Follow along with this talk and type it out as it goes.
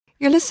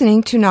You're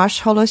listening to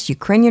Nash Holos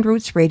Ukrainian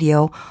Roots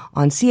Radio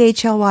on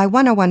CHLY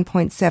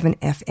 101.7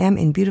 FM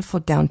in beautiful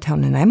downtown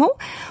Nanaimo.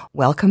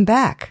 Welcome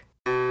back.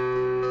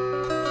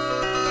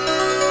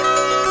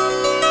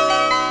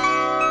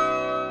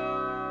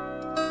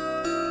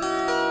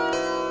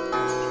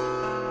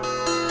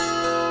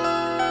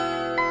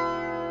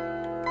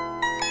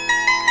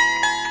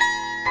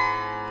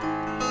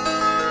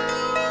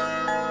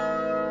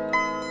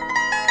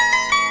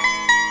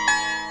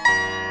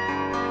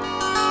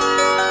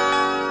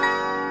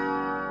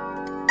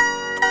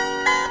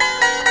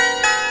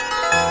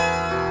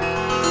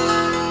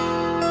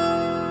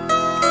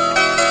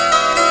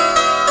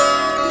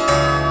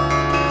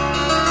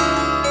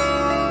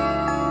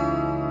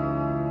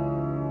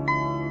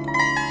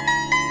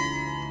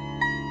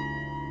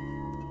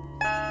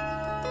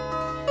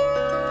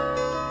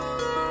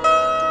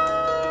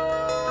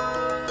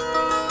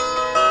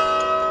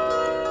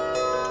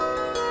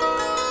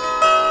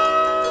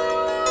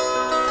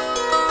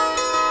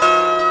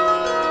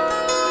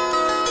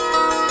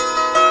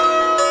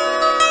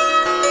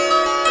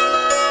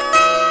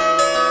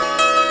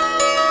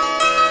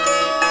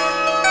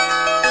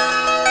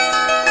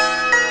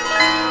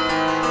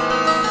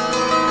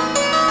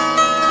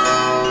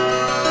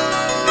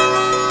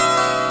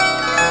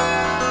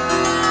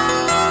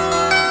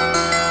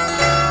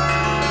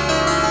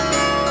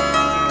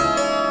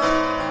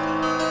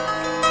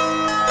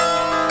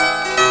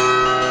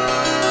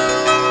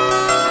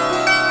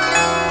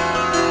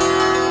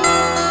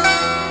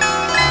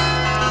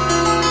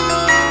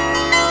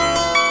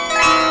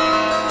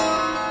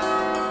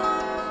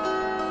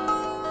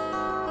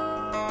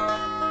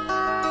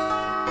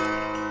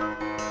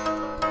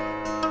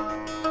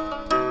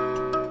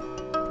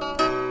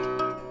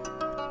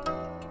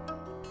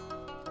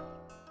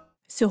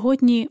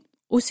 Сьогодні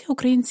усі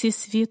українці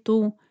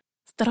світу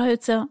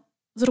стараються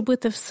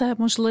зробити все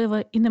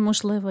можливе і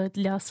неможливе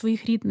для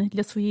своїх рідних,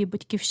 для своєї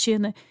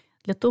батьківщини,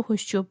 для того,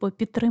 щоб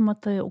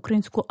підтримати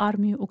українську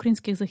армію,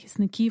 українських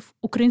захисників,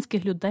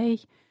 українських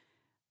людей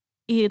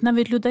і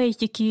навіть людей,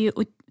 які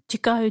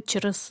тікають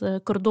через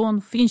кордон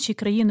в інші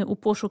країни у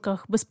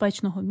пошуках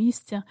безпечного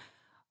місця.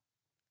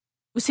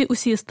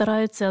 Усі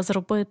стараються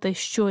зробити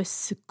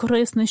щось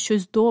корисне,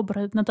 щось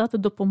добре, надати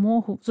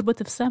допомогу,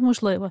 зробити все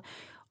можливе.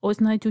 Ось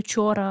навіть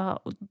учора,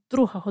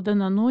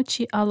 2:00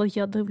 ночі, але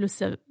я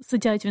дивлюся,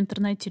 сидять в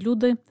інтернеті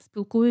люди,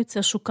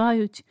 спілкуються,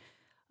 шукають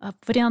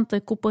варіанти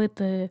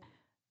купити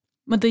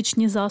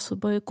медичні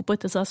засоби,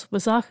 купити засоби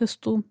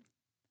захисту,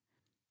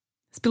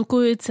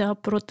 спілкуються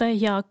про те,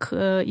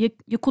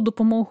 яку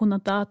допомогу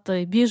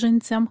надати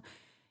біженцям.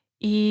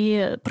 І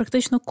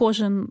практично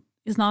кожен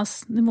із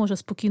нас не може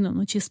спокійно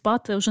вночі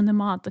спати, вже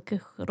нема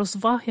таких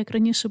розваг, як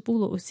раніше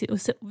було.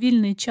 Ось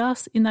вільний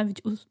час і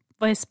навіть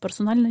весь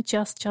персональний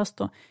час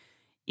часто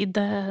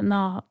іде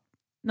на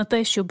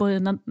те, щоб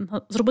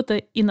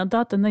зробити і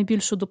надати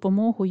найбільшу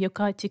допомогу,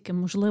 яка тільки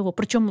можливо.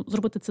 Причому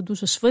зробити це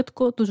дуже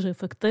швидко, дуже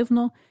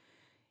ефективно.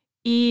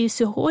 І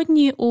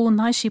сьогодні у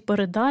нашій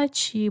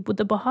передачі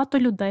буде багато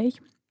людей,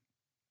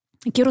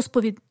 які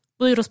будуть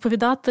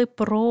розповідати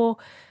про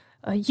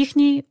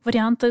їхні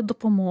варіанти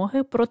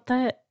допомоги, про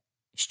те,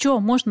 що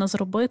можна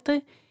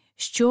зробити,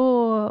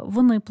 що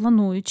вони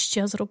планують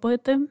ще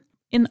зробити.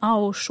 In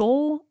our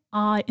show,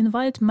 I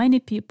invite many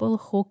people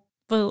who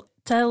will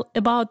tell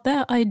about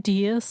their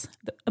ideas,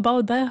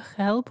 about their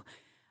help,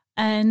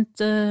 and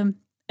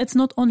it's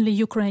not only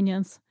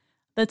Ukrainians,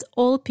 that's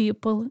all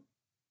people,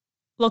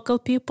 local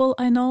people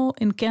I know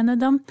in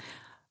Canada,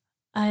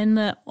 and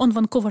on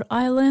Vancouver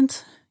Island,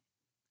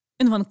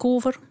 in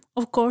Vancouver,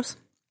 of course,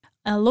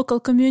 local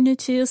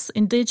communities,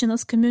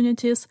 indigenous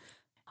communities,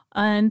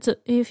 and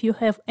if you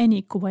have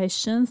any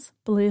questions,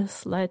 please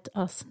let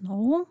us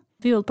know.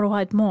 We will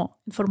provide more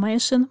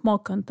information, more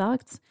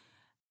contacts.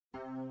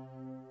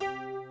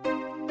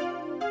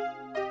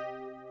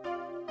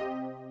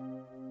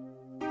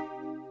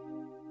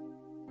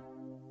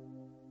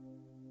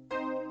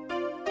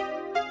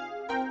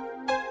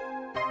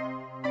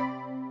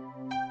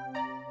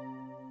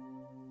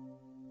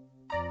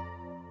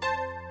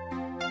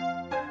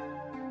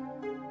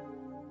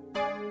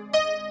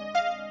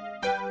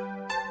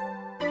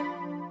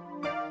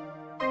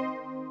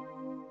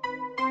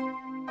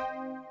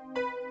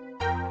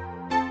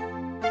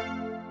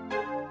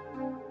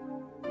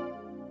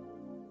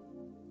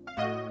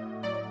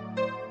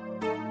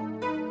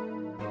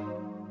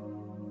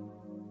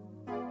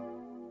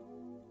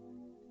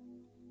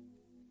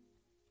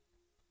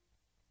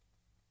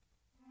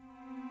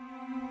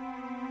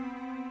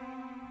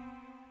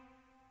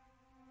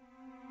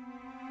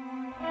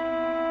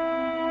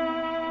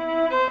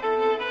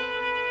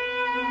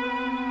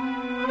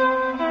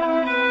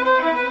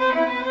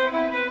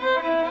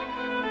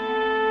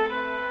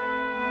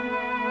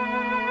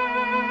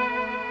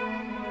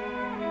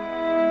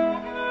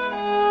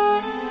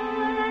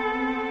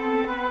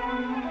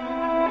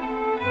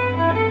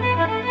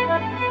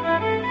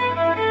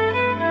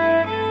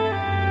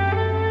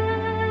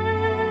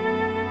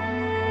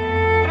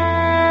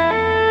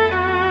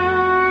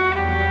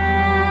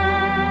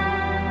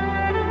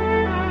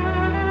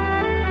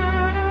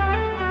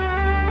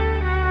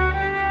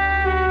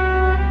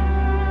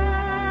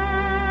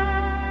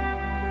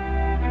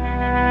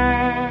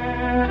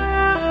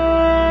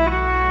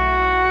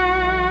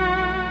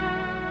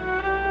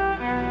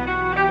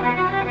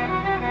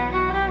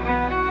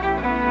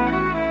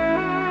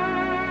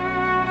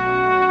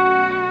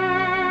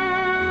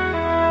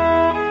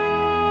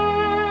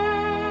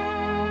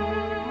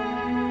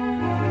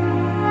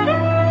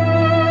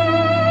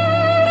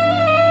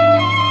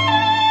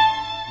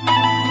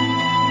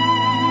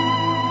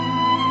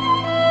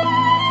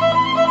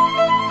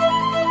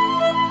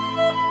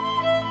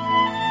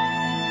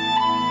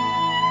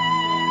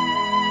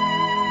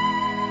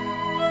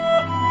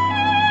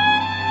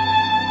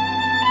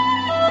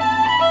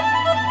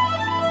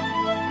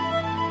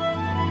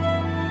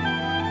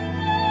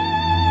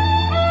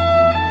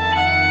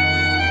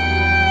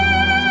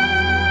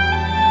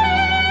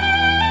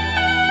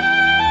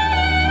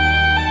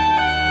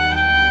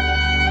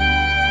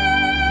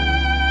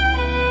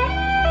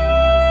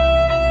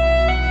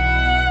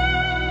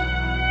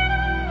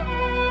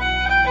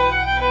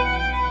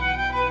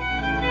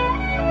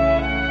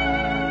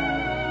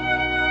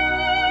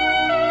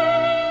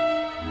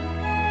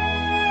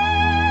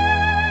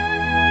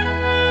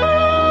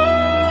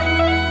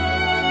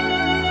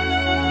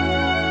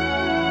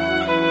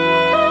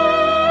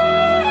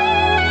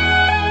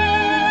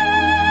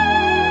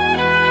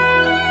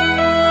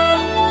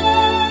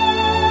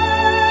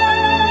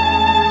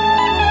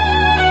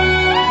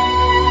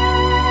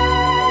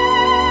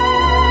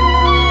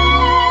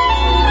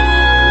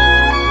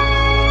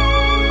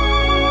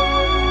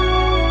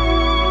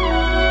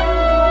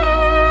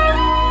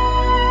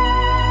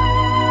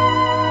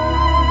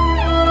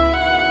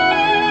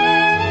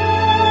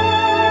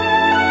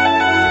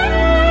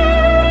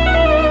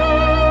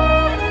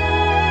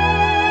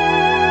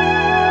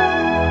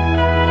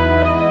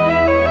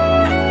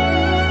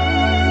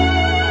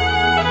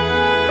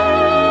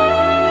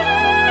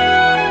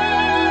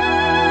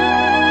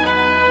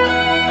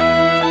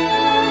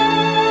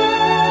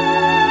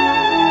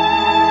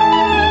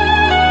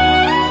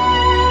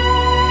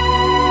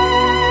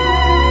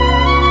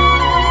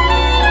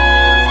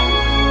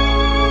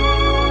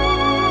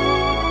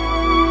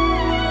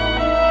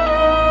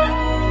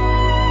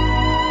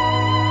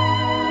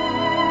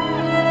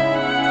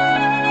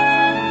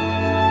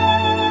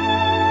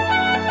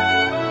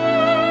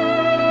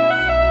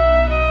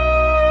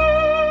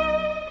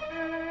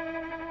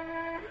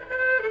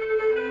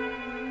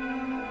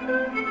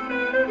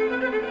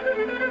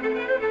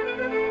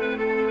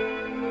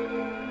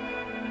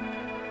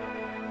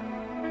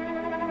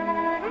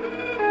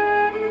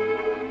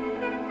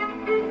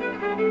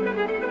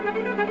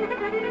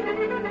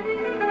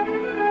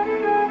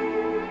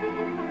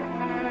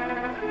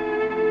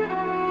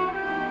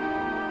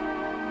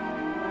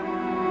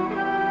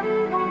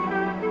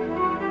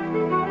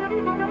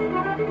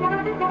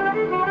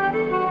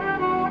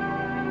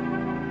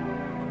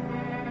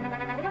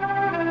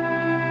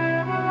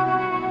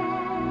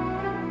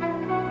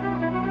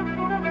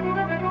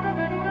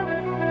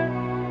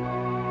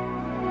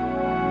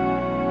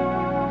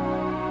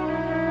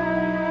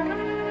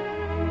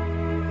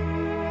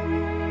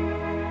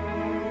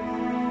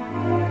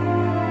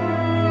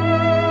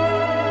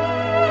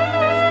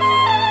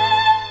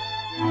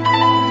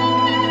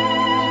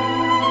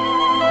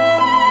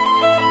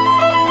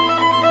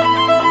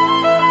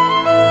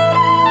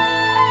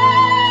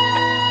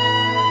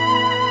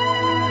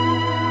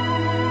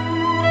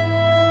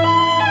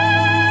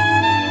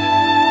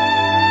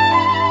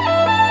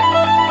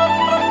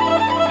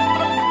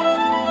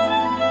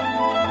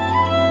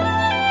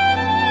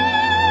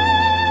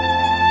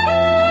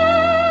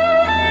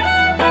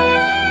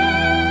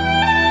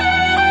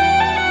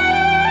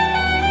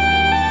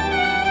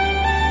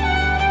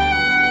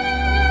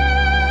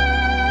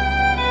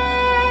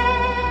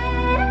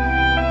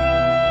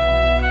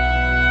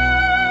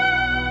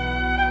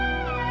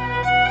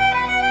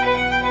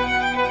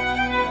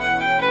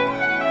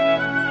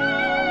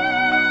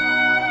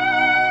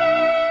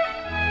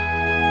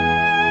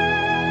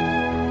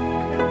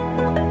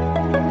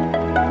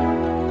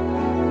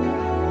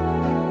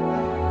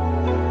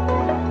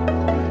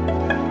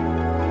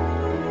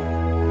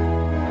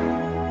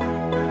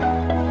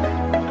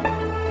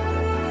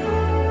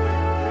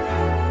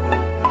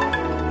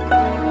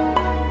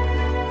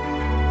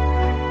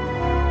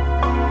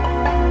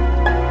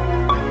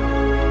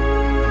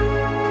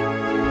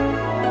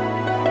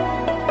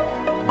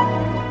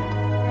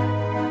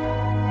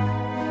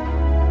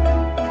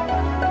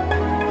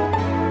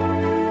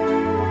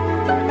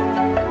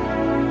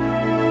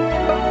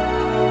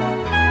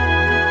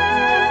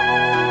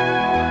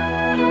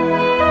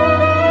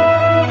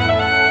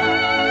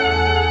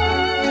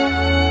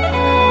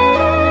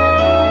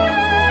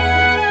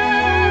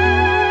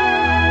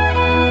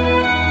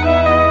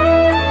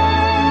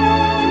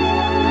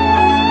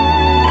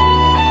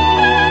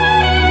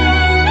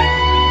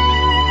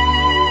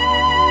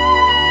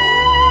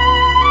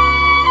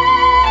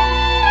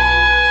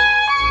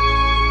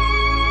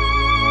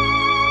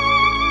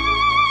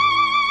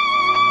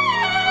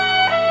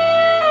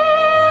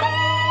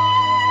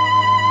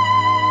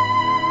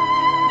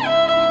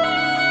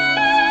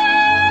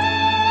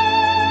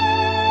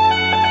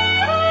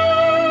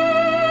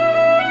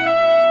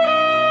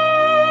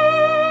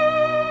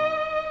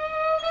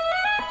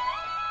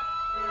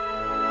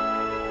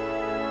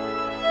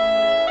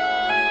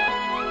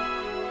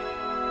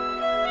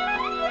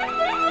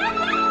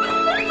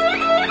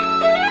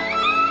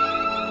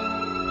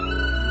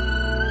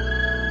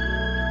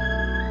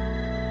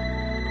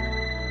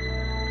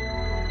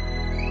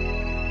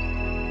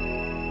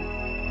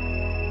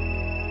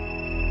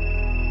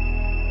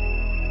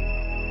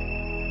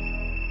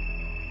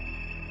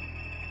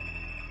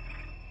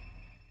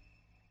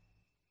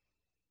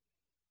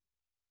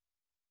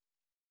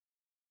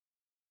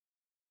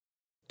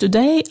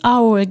 Today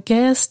our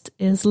guest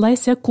is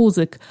Lesia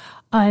Kuzik.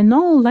 I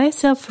know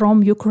Lesia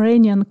from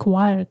Ukrainian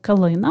choir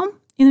Kalina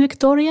in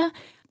Victoria.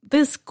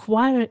 This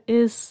choir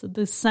is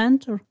the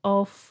center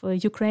of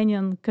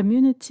Ukrainian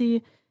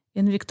community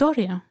in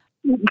Victoria.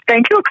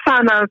 Thank you,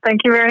 Oksana.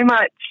 Thank you very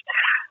much.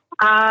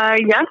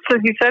 Yes,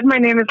 as you said, my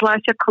name is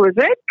Lesia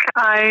Kuzik.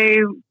 I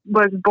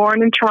was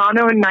born in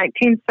Toronto in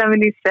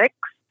 1976.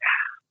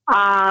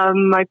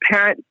 My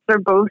parents are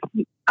both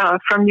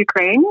from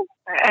Ukraine,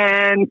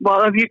 and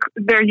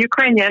they're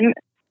Ukrainian.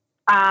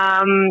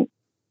 My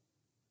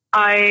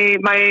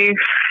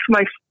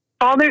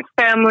father's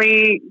family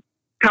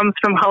comes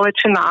from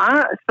Halachina,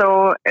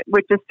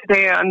 which is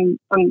today on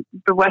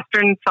the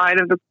western side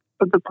of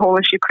the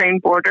Polish-Ukraine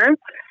border.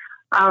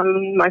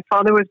 My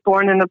father was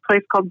born in a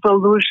place called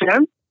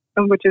Zaluzhne,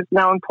 which is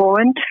now in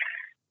Poland.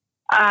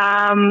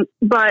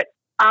 But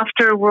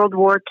after World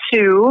War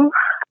II,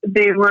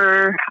 they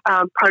were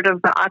part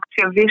of the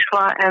Akcja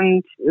Wisła,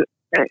 and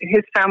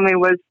his family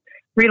was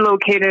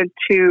relocated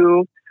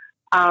to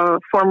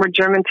former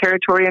German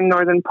territory in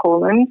northern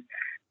Poland.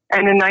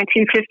 And in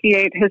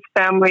 1958, his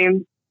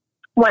family,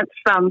 once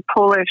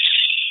Polish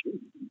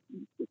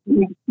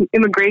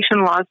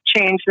immigration laws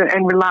changed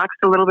and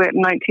relaxed a little bit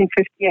in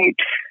 1958,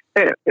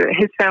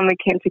 his family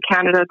came to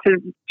Canada to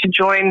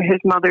join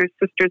his mother's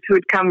sisters who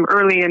had come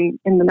early in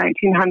the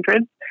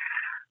 1900s.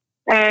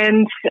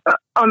 And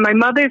on my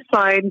mother's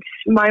side,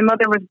 my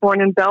mother was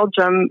born in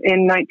Belgium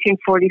in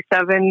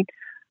 1947,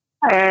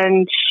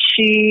 and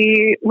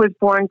she was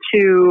born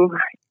to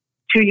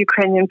two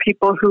Ukrainian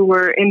people who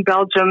were in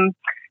Belgium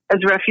as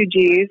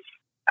refugees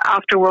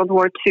after World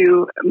War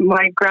II.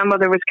 My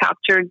grandmother was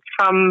captured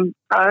from,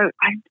 I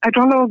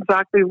don't know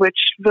exactly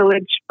which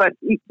village, but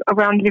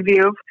around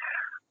Lviv.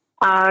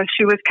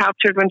 She was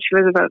captured when she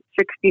was about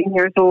 16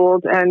 years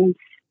old and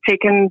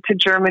taken to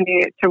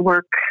Germany to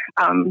work.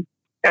 I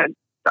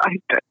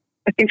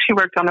think she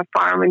worked on a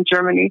farm in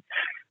Germany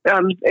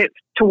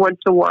towards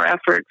the war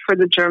effort for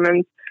the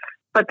Germans.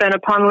 But then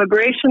upon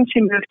liberation,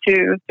 she moved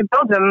to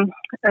Belgium.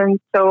 And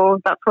so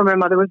that's where my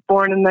mother was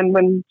born. And then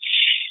when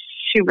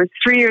she was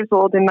 3 years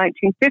old in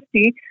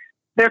 1950,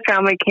 their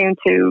family came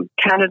to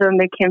Canada and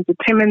they came to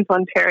Timmins,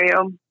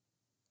 Ontario.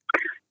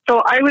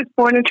 So I was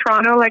born in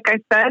Toronto, like I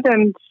said,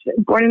 and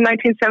born in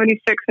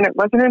 1976. And it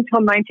wasn't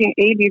until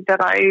 1980 that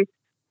I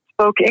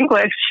spoke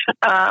English,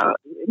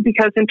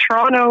 because in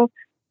Toronto,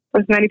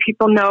 as many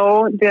people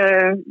know,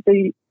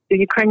 the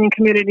Ukrainian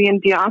community in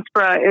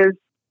diaspora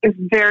is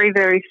very,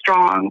 very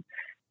strong.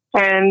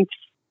 And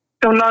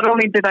so not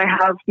only did I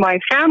have my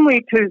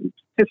family to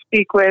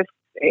speak with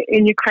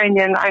in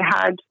Ukrainian, I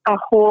had a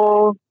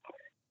whole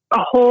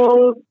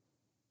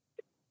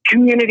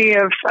community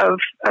of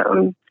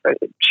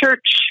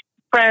church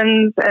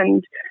friends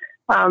and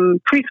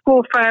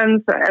preschool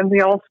friends, and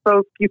we all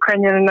spoke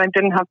Ukrainian, and I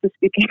didn't have to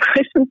speak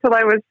English until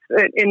I was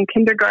in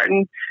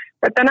kindergarten.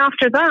 But then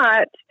after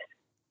that,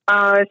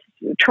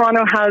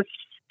 Toronto has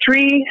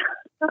 3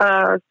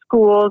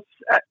 schools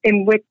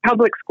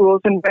public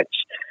schools in which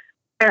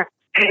they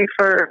pay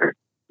for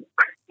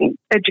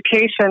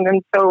education, and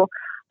so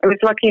I was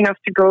lucky enough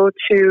to go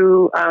to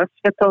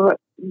Sveta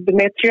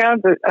Demetria,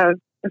 the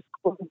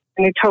school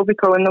in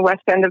Etobicoke in the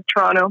west end of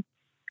Toronto,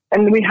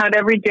 and we had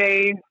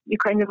everyday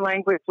Ukrainian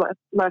language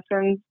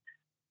lessons.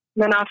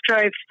 And then after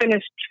I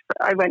finished,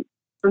 I went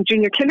from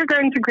junior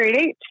kindergarten to grade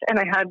 8, and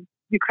I had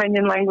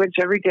Ukrainian language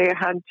every day. I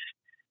had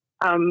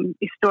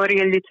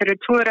Historia,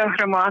 Literatura,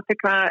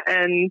 Grammatica,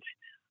 and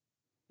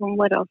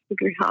what else did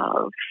we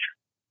have?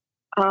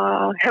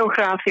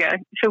 Geografia.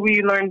 So we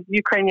learned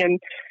Ukrainian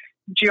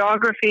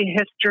geography,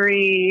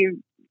 history,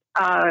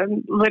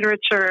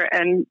 literature,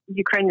 and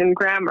Ukrainian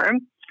grammar.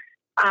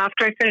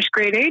 After I finished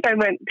grade 8, I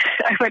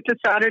went to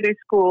Saturday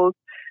school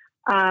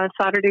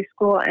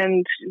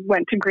and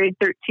went to grade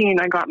 13.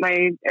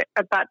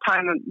 At that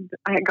time,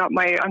 I got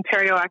my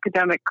Ontario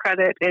academic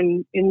credit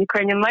in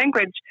Ukrainian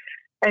language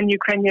and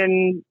Ukrainian,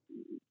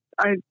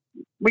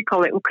 we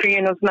call it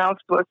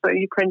Ukrainoznavstvo, so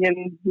Ukrainian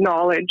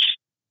knowledge.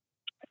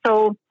 So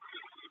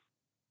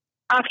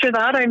after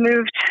that, I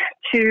moved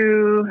to,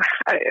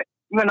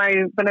 when I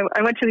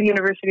went to the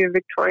University of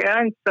Victoria,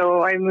 and so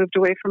I moved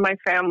away from my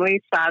family,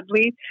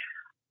 sadly,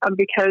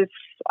 because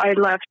I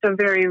left a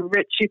very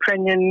rich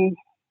Ukrainian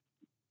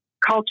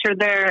culture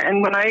there. And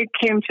when I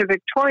came to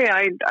Victoria,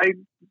 I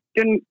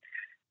didn't,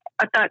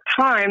 at that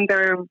time,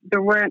 there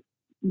weren't,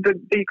 the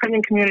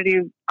Ukrainian community,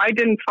 I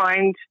didn't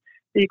find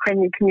the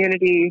Ukrainian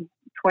community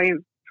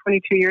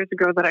 22 years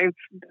ago that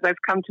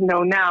I've come to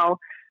know now.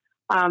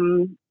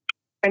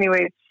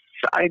 Anyways,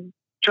 I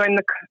joined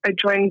the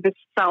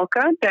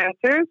Salka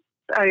dancers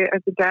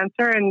as a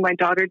dancer, and my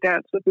daughter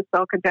danced with the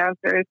Salka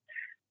dancers.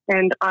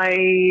 And I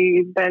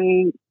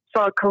then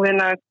saw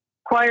Kalina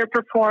choir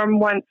perform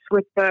once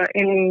with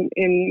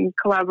in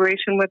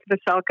collaboration with the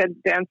Salka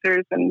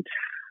dancers, and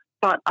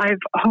thought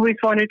I've always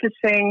wanted to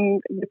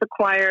sing with the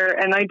choir,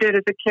 and I did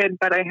as a kid,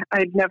 but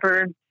I'd never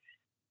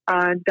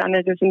done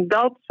it as an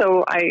adult.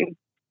 So I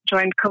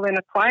joined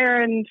Kalina Choir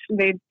and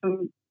made some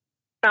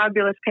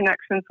fabulous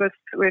connections with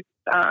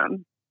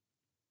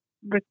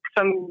with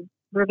some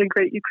really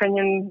great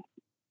Ukrainian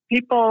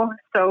people.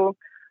 So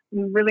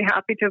I'm really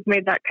happy to have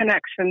made that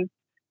connection.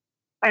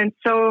 And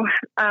so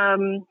I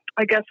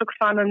guess,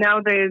 Oksana,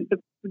 now the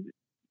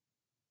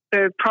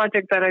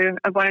project that I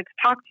wanted to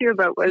talk to you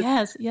about was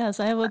I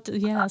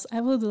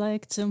would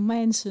like to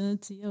mention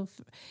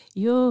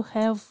you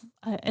have,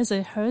 as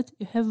I heard,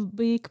 you have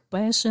big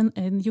passion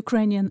in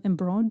Ukrainian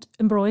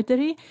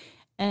embroidery,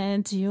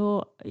 and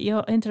your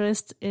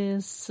interest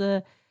is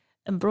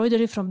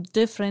embroidery from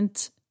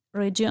different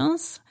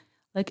regions,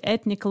 like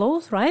ethnic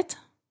clothes, right?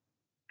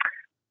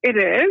 It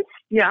is,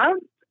 yeah.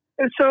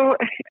 So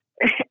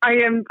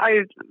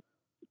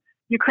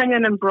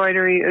Ukrainian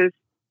embroidery is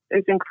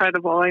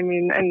incredible. I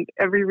mean, and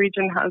every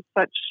region has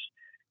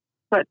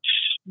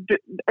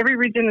every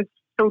region is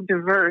so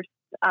diverse.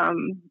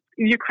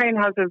 Ukraine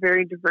has a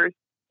very diverse.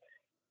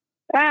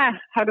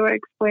 How do I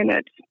explain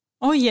it?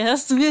 Oh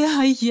yes, we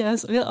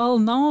all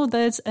know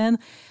that. And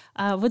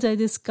what I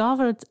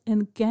discovered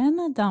in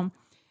Canada,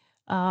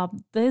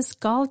 this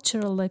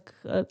culture, like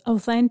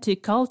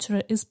authentic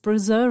culture, is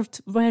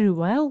preserved very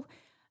well.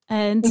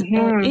 And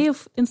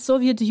if in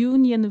Soviet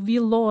Union we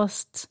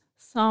lost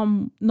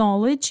some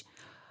knowledge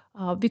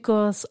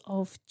because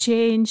of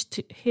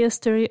changed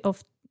history,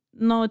 of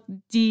not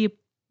deep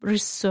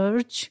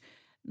research,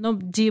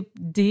 not deep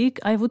dig,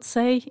 I would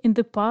say, in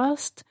the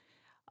past,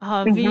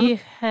 we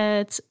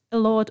had a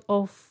lot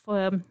of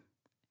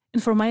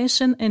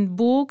information and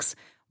books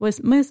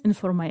with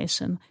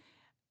misinformation.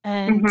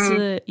 And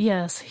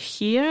yes,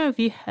 here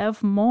we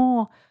have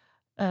more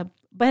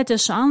better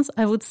chance,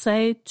 I would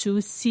say,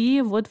 to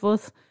see what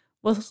was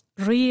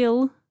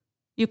real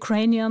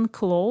Ukrainian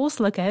clothes,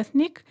 like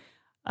ethnic.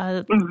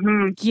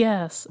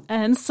 Yes,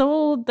 and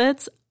so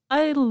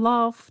I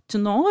love to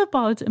know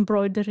about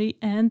embroidery,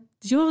 and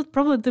you're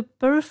probably the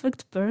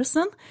perfect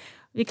person.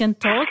 We can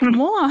talk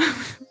more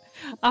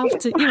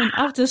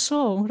after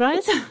show,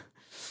 right?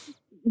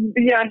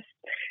 Yes.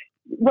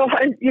 Well,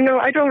 I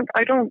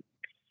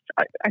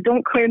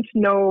don't claim to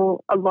know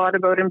a lot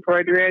about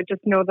embroidery. I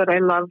just know that I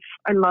love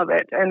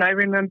it. And I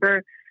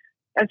remember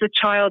as a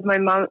child, my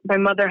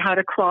mother had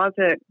a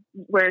closet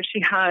where she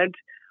had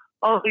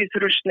all these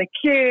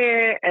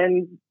rushniki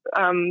and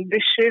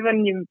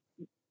vishivani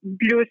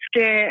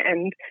bluske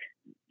and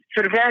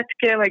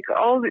servetke, like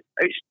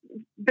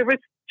there was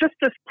just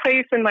this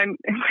place in my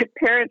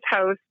parents'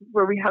 house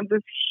where we had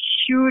this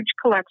huge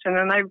collection,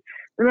 and I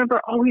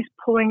remember always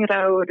pulling it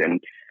out and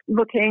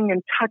looking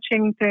and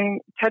touching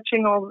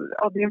all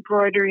the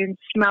embroidery and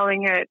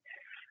smelling it.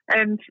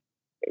 And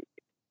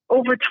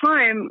over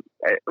time,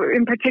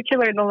 in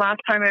particular, the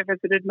last time I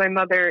visited my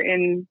mother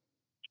in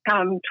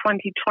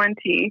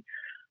 2020,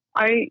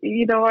 I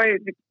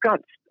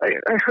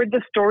heard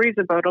the stories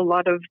about a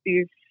lot of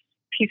these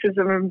pieces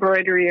of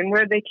embroidery and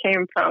where they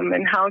came from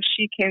and how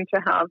she came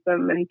to have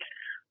them. And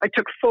I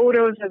took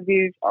photos of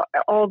these,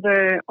 all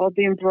the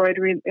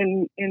embroidery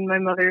in my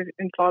mother's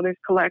and father's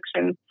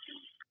collection.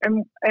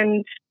 And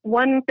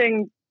one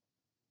thing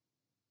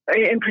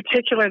in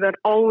particular that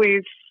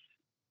always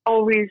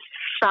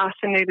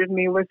fascinated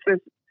me was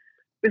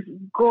this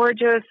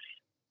gorgeous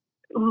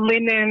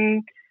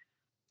linen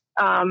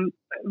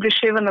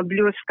vishivana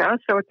bluska.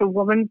 So it's a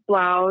woman's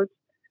blouse.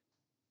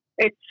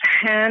 It's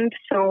hand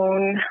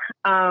sewn,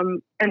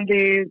 and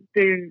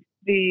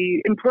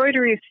the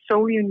embroidery is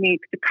so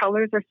unique. The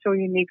colors are so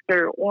unique.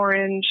 They're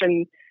orange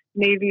and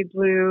navy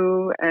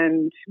blue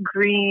and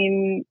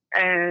green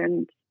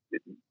and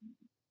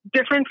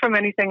different from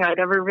anything I'd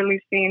ever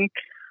really seen.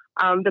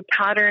 The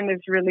pattern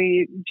is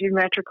really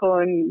geometrical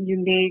and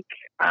unique.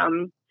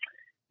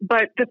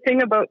 But the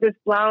thing about this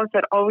blouse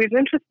that always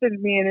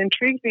interested me and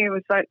intrigued me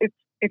was that it's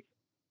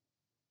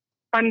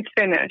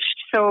unfinished.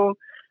 So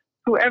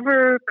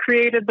whoever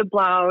created the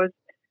blouse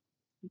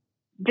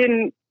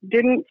didn't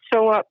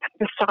sew up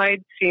the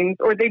side seams,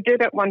 or they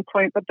did at one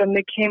point, but then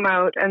they came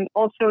out, and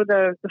also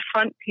the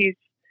front piece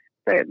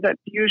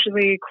that's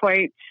usually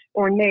quite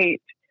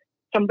ornate.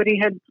 Somebody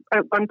had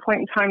at one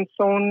point in time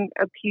sewn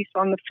a piece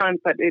on the front,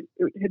 but it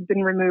had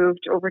been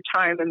removed over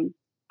time. And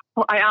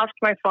I asked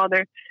my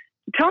father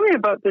to tell me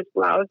about this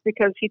blouse,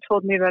 because he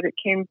told me that it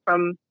came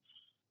from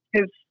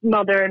his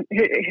father's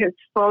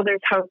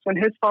house. When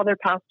his father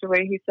passed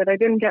away, he said, I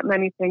didn't get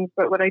many things,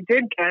 but what I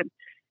did get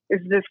is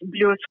this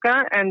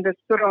bluska and this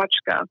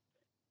sorochka.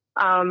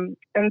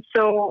 And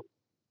so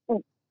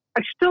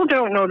I still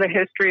don't know the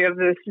history of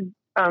this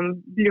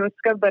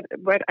bluska, but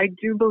what I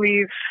do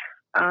believe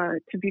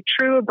to be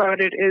true about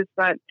it is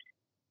that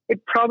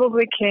it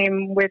probably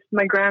came with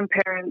my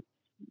grandparents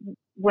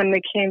when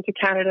they came to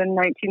Canada in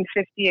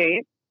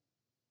 1958.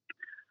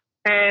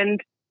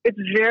 And it's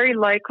very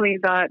likely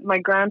that my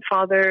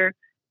grandfather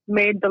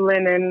made the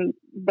linen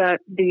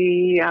that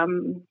the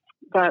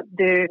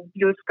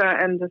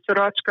bluska and the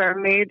sorochka are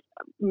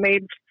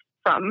made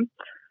from.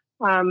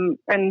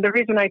 And the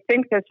reason I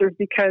think this is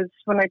because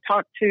when I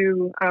talked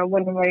to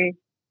one of my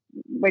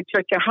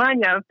teta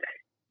Hanya,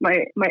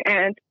 my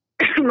aunt,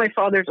 my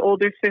father's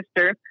older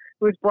sister,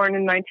 who was born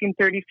in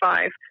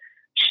 1935,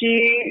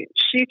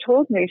 she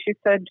told me, she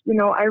said,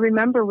 I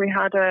remember we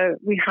had a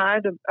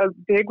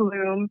big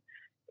loom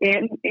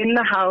in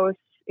the house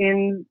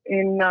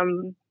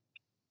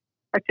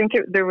I think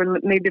they were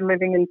maybe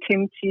living in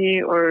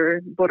Timti or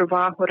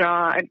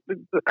Borovahura.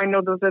 I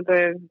know those are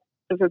the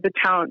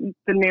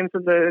names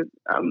of the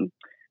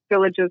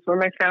villages where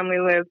my family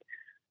lived.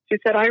 She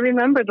said, I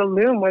remember the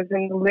loom was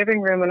in the living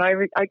room, and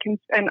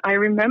I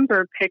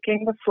remember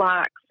picking the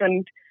flax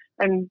and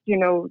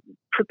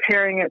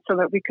preparing it so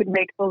that we could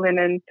make the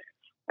linen.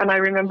 And I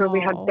remember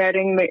we had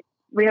bedding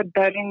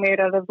made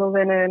out of the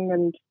linen,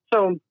 and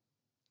so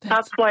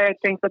that's why I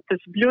think that this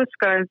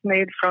bluzka is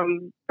made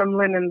from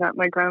linen that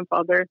my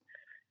grandfather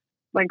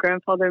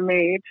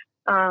made.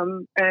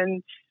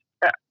 And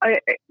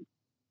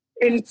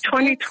in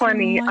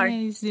 2020, that's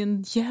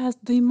amazing. Yes,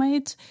 they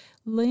made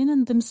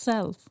linen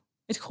themselves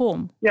at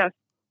home. Yes.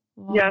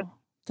 Wow. Yes.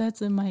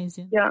 That's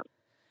amazing. Yeah.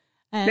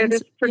 And it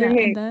is pretty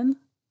neat. And then?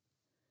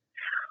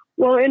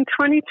 Well, in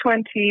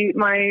 2020,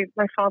 my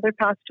father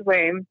passed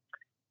away,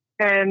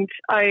 and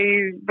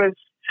I was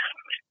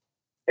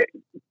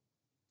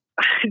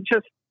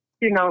just,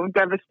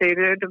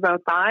 devastated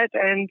about that.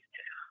 And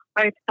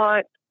I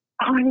thought,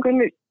 I'm going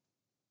to,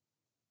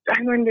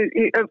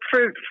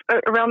 for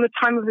around the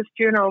time of his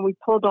funeral,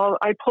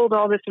 I pulled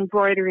all this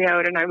embroidery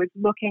out, and I was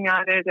looking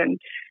at it and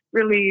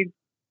really,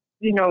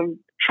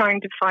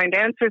 trying to find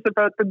answers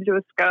about the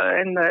bluzka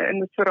and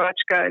the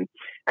sorochka. And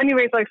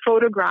anyways, I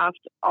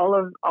photographed all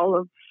of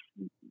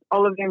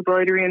the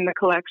embroidery in the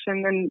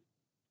collection. And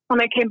when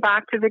I came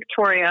back to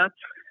Victoria,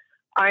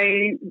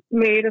 I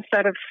made a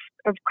set of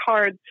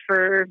cards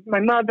for my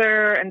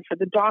mother and for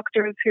the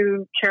doctors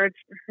who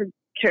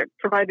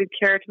provided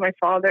care to my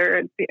father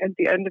at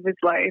the end of his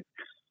life,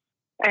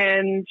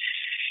 and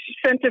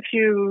sent a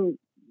few.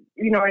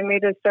 I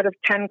made a set of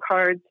 10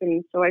 cards,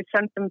 and so I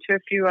sent them to a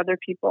few other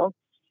people,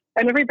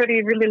 and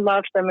everybody really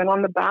loved them. And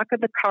on the back of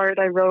the card,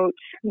 I wrote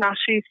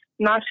 "Nashi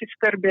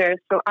skarbe,"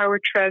 so our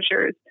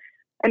treasures.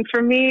 And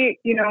for me,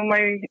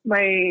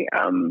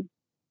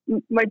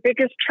 my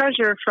biggest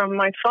treasure from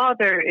my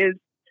father is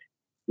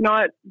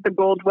not the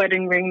gold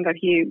wedding ring that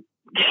he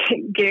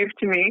gave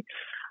to me,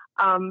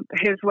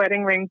 his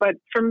wedding ring, but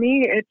for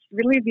me, it's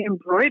really the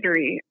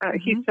embroidery.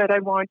 He said, I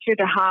want you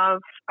to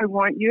have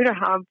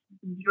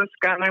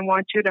bluzka, and I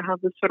want you to have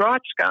the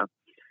sorochka,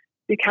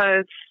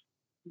 because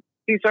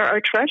these are our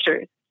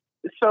treasures.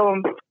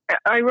 So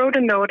I wrote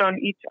a note on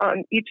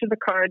each of the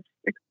cards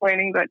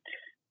explaining that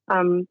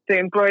the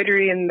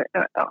embroidery and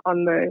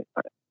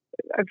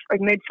I've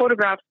made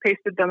photographs,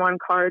 pasted them on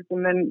cards,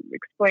 and then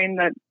explained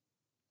that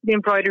the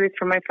embroidery is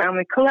from my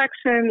family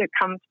collection. It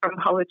comes from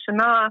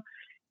Halichana.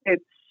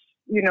 It's,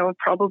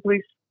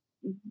 probably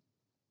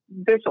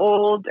this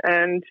old.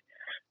 And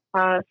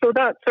so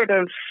that's sort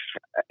of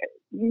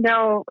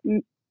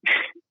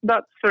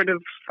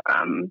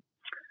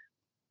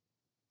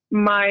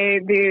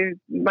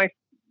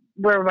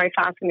where my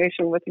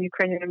fascination with the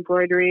Ukrainian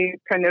embroidery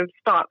kind of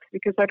stops,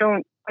 because I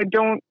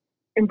don't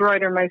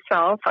embroider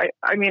myself.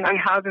 I mean, I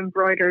have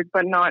embroidered,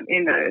 but not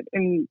in a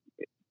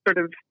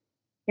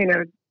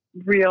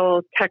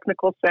real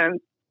technical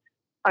sense.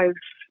 I've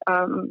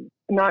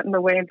not in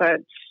the way that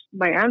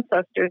my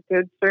ancestors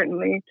did,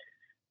 certainly.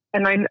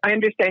 And I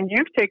understand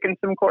you've taken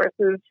some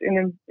courses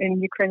in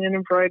Ukrainian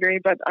embroidery,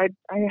 but I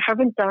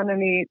haven't done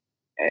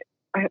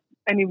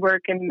any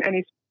work in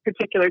any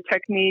particular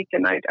technique,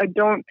 and I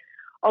don't.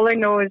 All I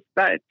know is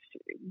that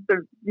I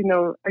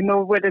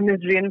know what a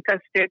nizvinka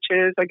stitch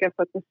is. I guess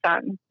that's a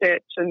satin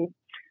stitch, and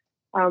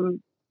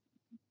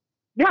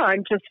I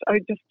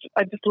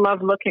just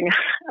love looking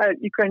at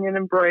Ukrainian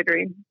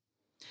embroidery.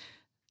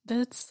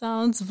 That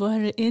sounds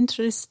very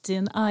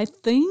interesting. I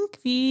think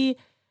we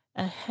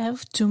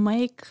have to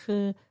make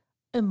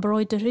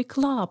embroidery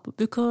club,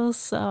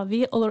 because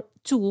we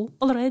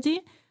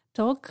already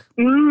talked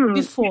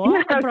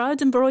before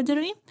about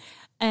embroidery.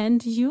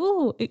 And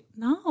you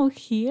now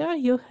here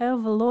you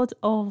have a lot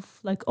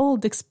of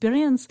old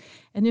experience,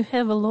 and you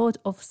have a lot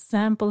of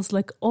samples,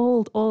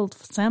 old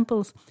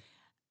samples,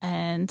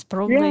 and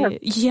probably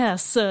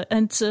yes.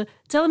 And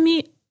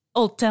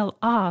tell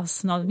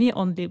us, not me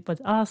only, but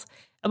us,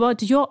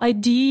 about your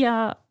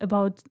idea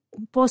about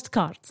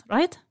postcards,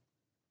 right?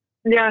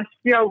 Yes.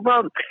 Yeah.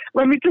 Well,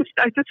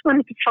 I just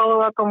wanted to follow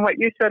up on what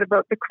you said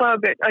about the club.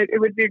 It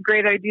would be a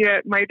great idea.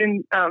 It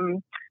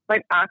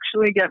might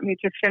actually get me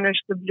to finish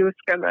the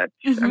bluzka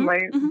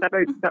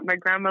that my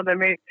grandmother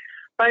made.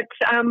 But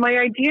my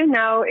idea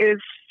now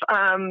is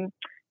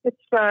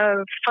it's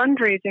a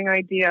fundraising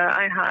idea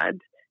I had,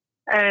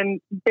 and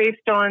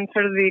based on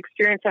sort of the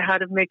experience I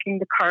had of making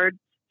the cards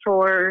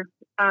for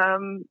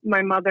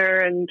my mother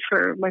and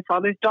for my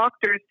father's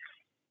doctors,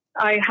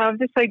 I have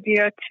this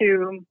idea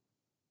to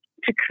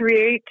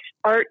create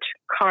art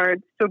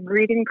cards, so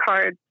greeting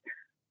cards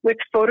with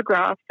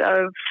photographs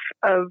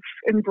of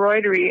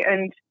embroidery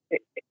and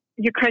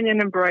Ukrainian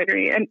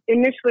embroidery. And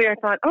initially I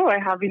thought, I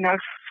have enough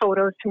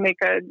photos to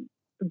make a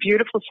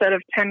beautiful set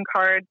of 10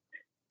 cards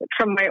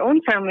from my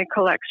own family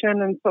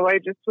collection. And so I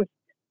just was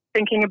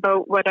thinking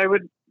about what I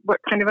would what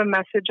kind of a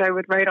message I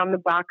would write on the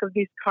back of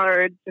these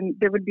cards, and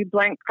there would be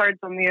blank cards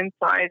on the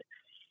inside.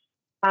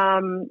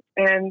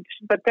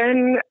 But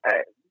then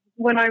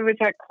when I was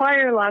at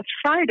choir last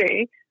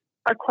Friday,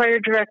 our choir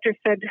director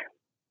said,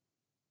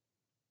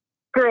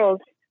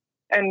 "Girls,"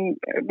 and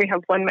we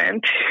have one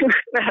man too,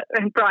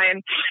 and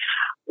Brian,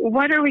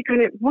 what are we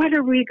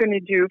going to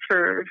do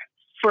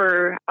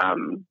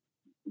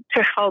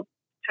to help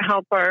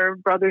our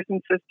brothers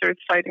and sisters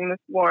fighting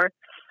this war?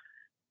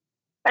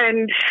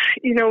 And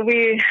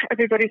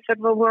everybody said,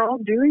 well, we're all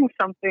doing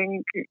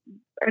something,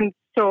 and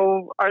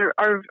so our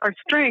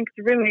strength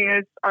really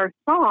is our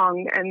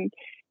song, and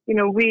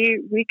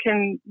we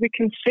can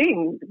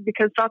sing,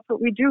 because that's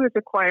what we do as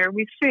a choir.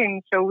 We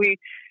sing. So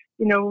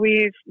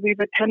we've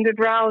attended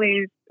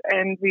rallies,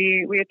 and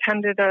we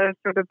attended a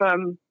sort of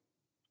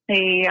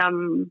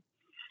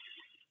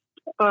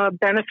a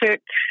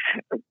benefit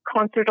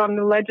concert on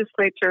the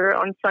legislature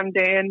on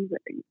Sunday, and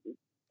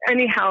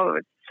anyhow,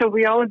 so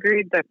we all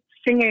agreed that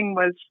singing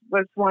was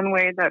one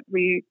way that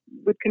we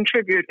would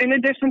contribute, in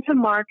addition to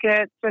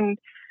markets and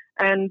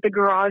the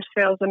garage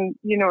sales, and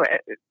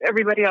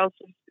everybody else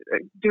is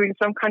doing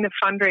some kind of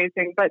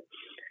fundraising. But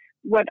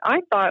what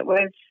I thought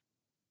was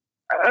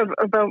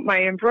about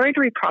my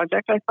embroidery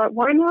project, I thought,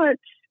 why not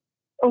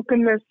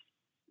open this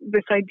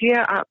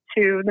idea up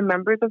to the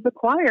members of the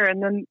choir,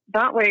 and then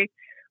that way,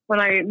 when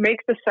I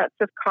make the sets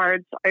of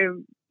cards,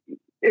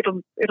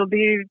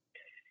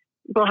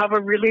 we'll have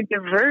a really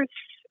diverse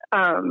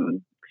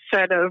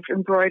set of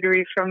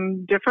embroidery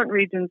from different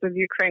regions of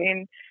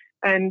Ukraine,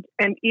 and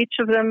each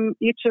of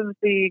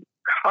the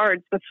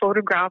cards, the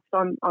photographs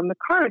on the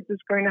cards, is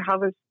going to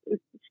have a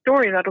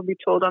story that'll be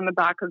told on the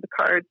back of the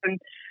cards, and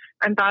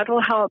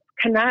that'll help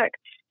connect,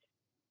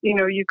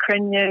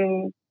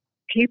 Ukrainian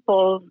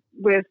people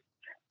with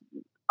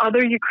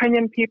other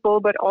Ukrainian people,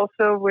 but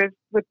also with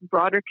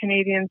broader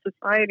Canadian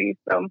society.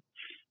 So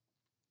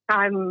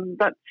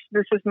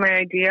this is my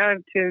idea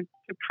to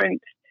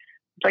print.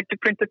 I'd like to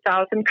print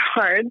 1,000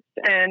 cards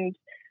and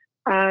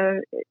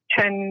 10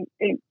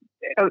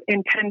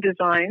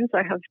 designs.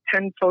 I have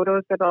 10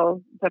 photos that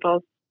I'll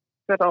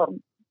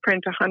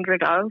print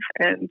 100 of,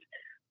 and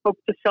hope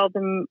to sell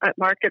them at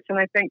markets. And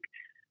I think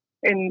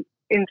in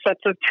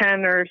sets of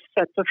 10 or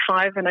sets of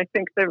 5, and I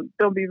think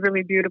they'll be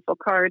really beautiful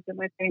cards.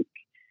 And I think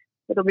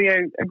it'll be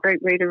a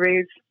great way to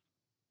raise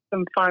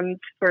some funds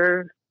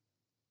for.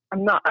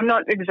 I'm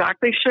not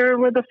exactly sure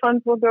where the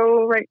funds will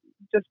go right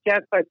just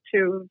yet, but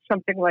to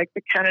something like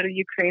the Canada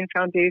Ukraine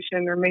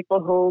Foundation or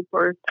Maple Hope,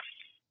 or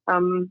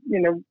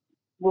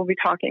we'll be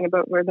talking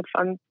about where the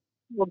funds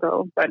will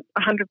go. But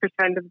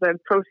 100% of the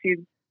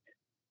proceeds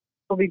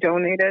will be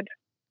donated.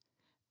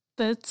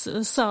 That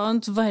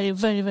sounds very,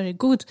 very, very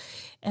good.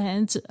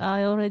 And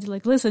I already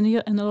listen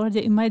here and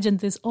already imagine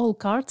these all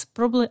cards.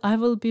 Probably I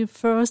will be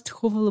first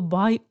who will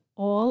buy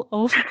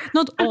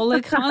not all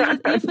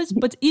 100 efforts,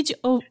 but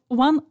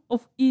one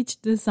of each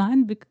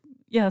design.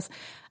 Yes.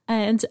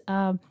 And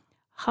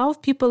how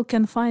people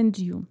can find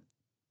you?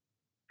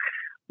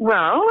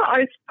 Well,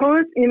 I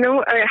suppose,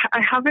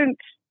 I haven't,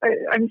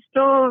 I'm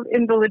still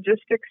in the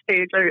logistics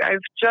stage.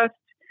 I've just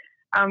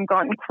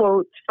gotten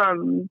quotes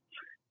from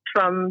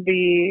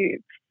the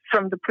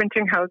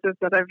printing houses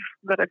that I've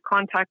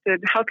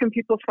contacted. How can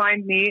people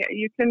find me?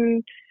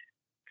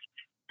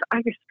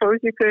 I suppose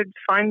you could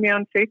find me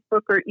on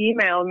Facebook or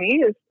email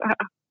me.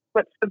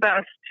 What's the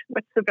best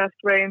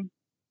way?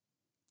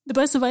 The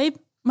best way?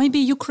 Maybe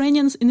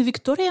Ukrainians in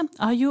Victoria?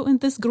 Are you in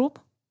this group?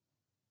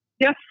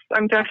 Yes,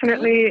 I'm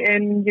definitely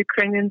in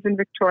Ukrainians in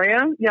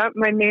Victoria. Yeah,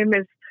 my name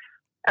is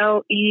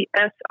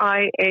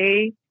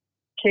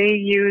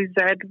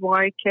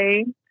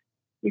LESIAKUZYK.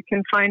 You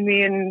can find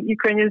me in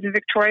Ukrainians in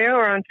Victoria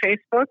or on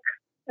Facebook.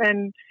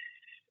 And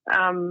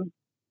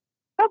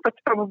that's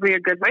probably a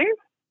good way.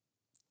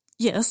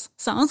 Yes,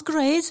 sounds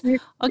great.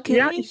 Okay.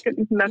 Yeah, you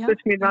can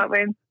message me that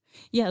way.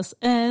 Yes,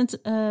 and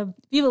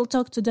we will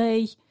talk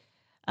today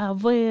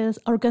with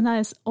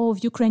organizers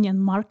of Ukrainian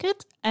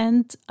market.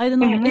 And I don't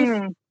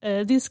know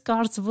if these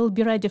cards will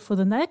be ready for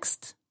the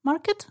next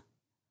market.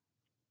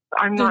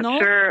 I'm not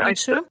sure. Not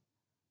sure?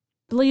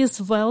 Please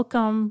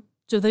welcome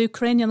to the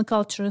Ukrainian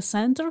Cultural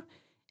Center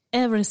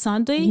every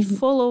Sunday.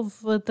 Follow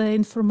the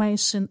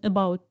information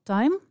about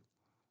time,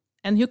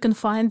 and you can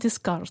find these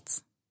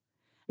cards.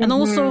 And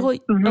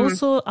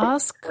also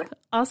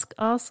ask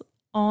us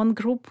on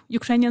group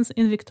Ukrainians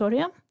in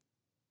Victoria.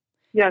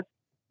 Yes.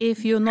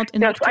 If you're not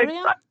in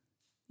Victoria,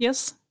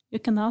 yes, you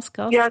can ask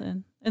us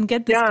and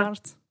get these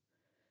cards.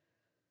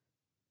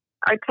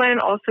 I plan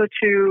also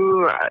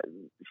to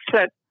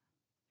set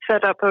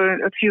up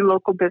a few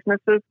local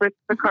businesses with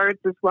the cards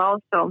as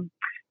well. So,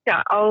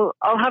 yeah, I'll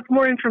have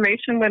more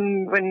information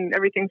when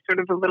everything's sort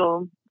of a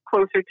little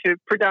closer to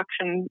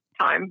production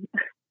time.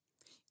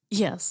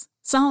 Yes,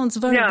 sounds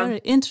very,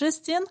 very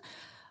interesting.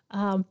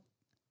 It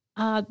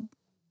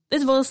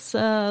was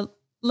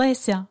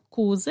Lesia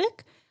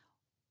Kuzik,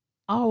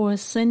 our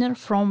singer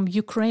from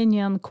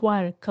Ukrainian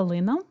choir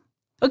Kalina.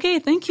 Okay,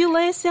 thank you,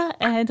 Lesia,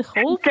 and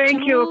hope to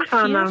hear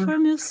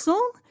from you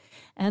soon.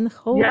 And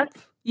hope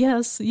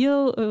Yes,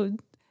 you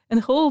and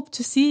hope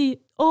to see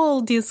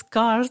all these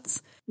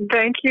cards.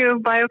 Thank you.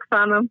 Bye,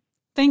 Oksana.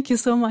 Thank you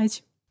so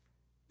much.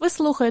 Ви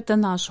слухаєте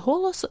 «Наш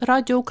голос»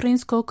 Радіо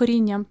Українського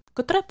коріння,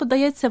 котре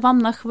подається вам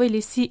на хвилі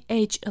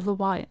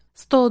CHLY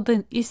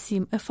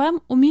 101,7 FM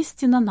у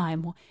місті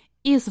Нанаймо.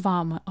 І з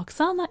вами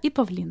Оксана і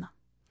Павліна.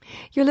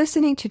 You're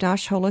listening to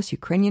Nash Holos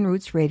Ukrainian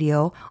Roots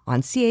Radio on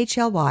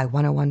CHLY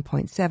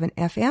 101.7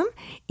 FM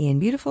in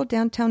beautiful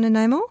downtown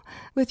Nanaimo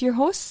with your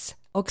hosts,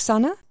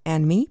 Oksana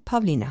and me,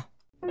 Pavlina.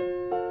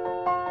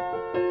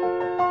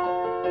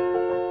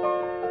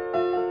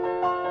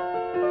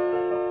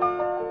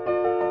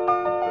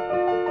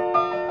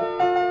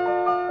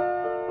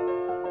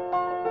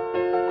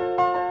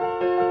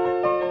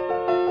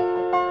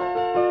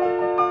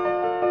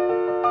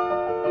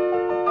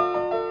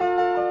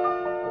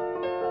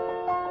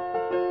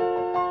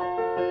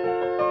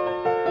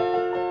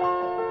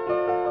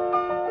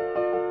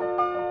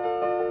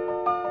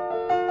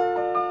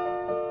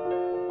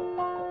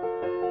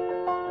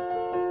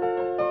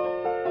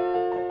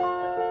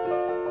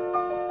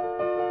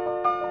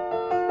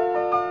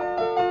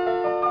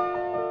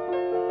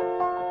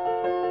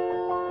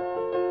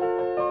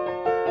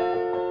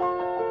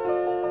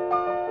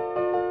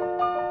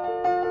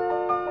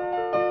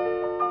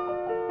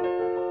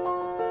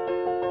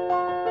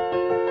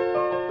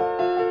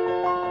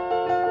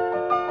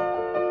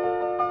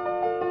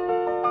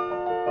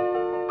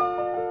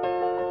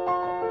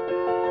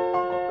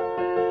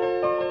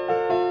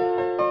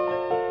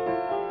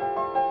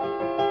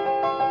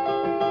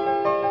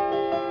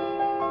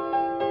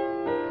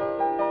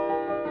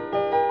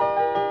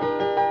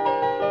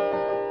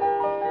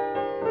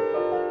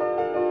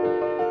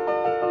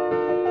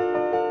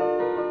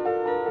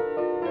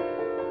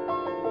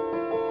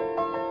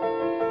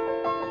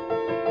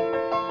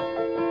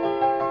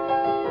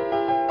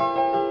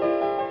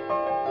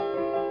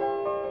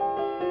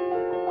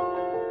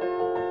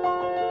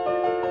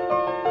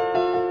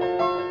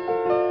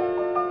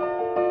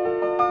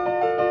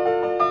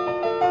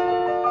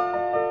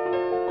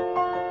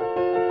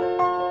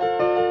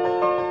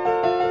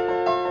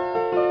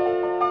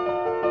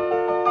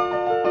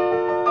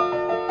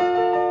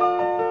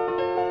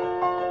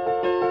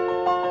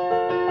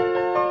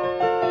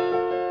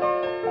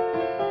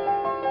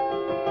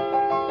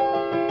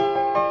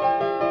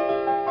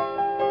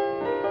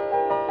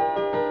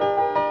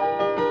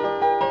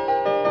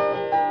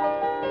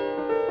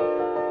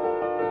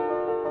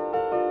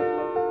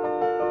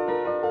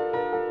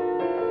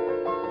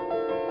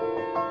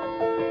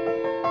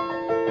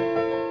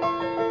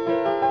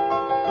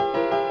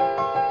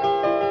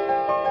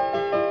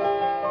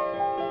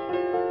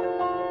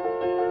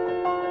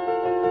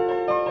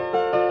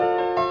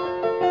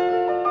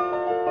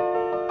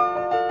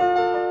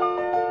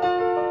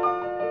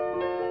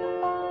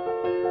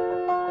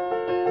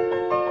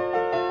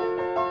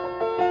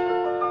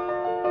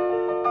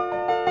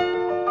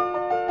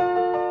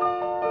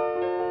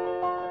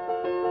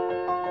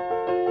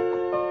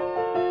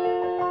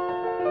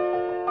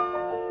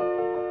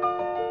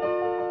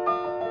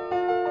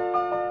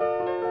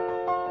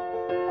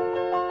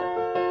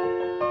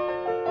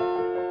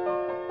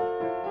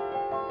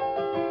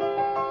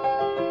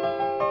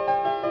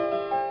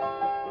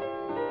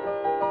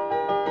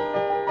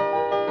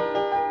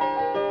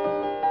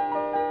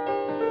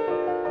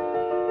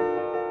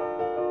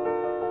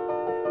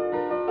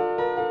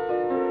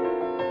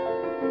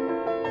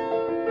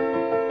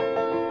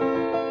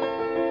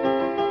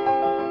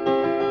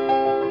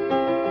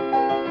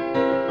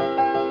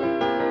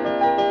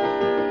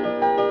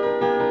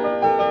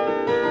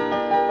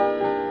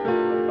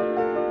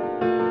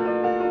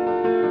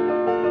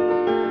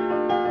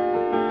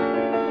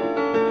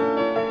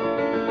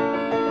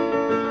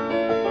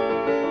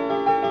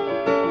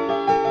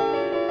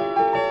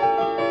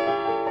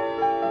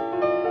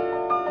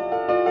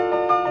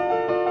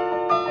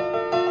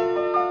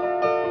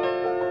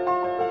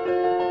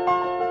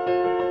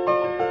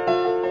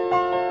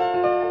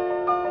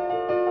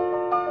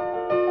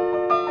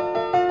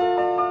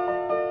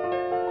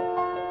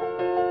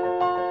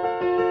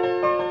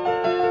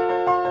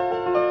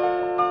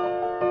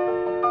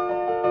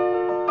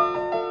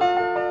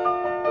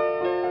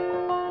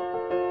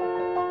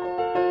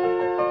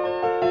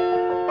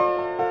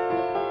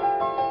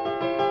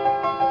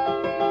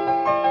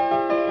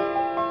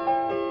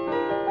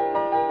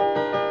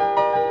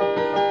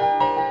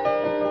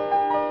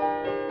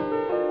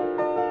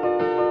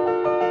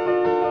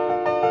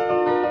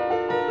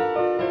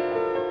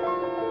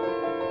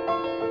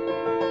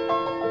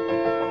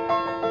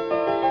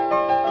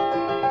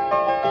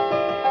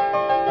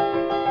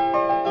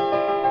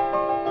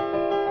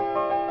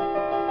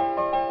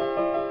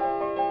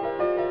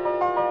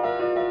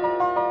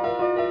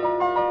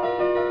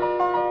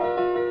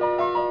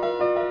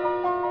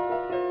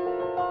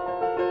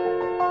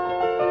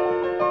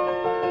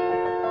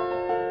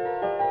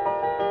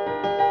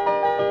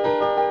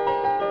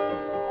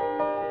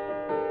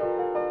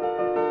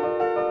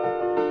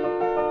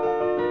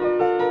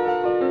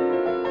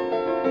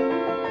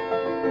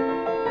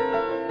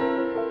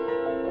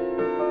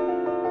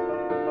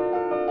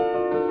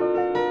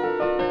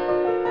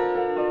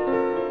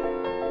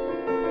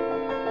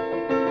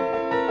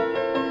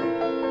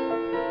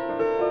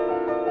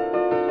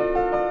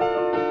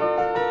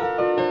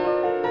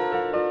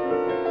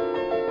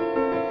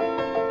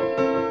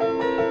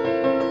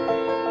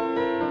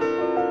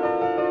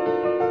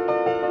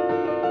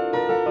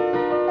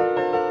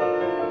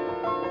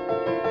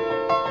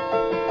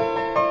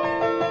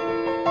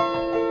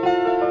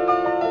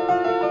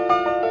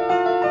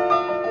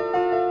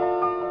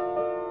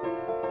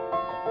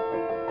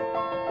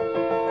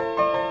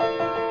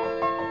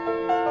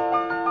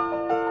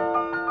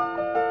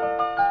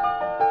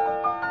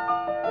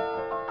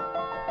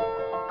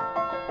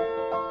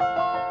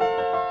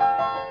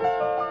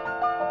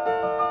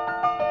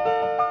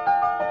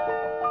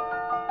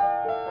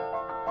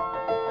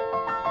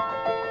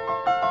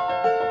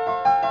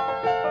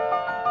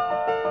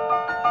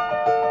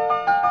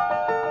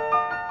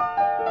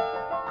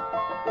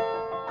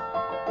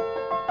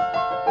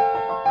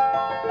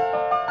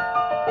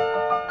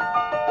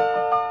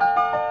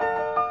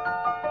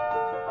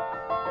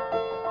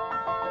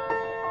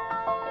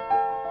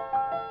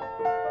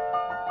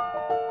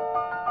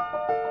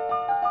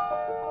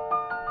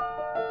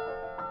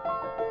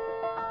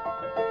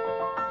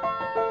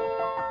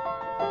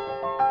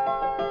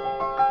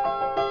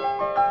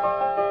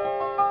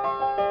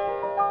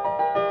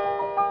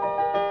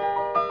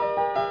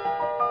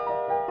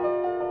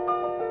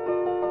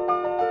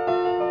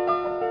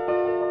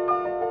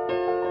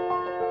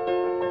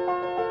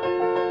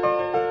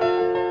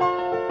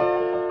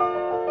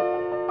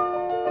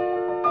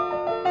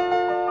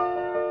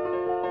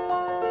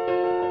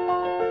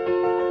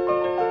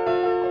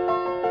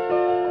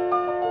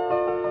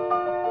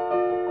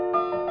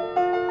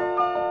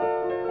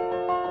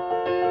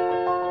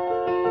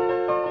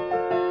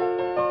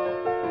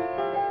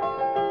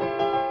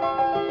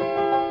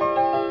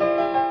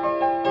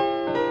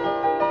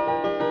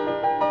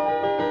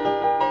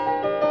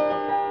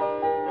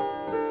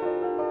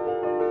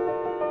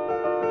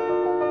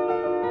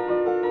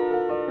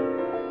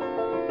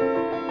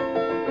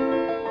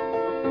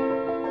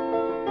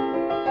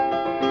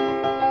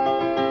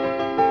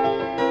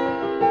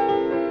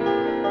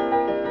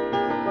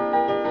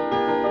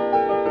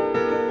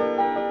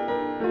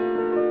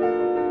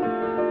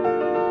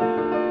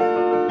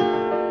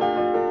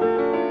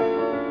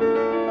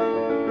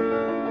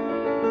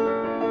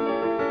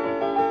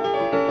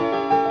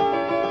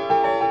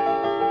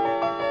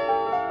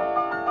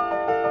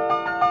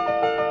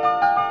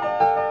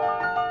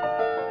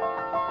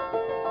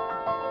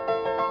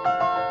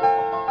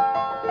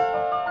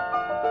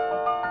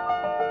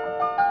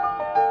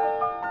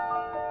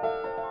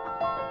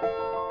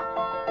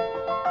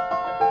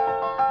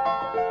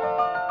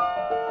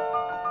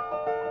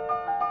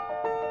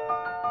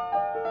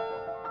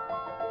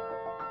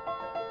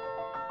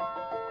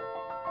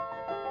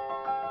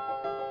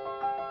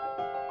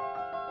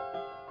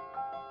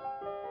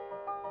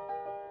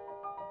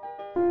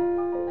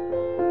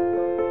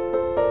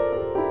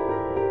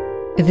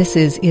 This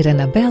is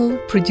Irena Bell,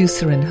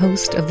 producer and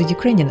host of the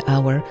Ukrainian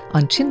Hour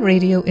on Chin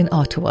Radio in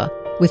Ottawa,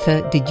 with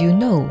a Did You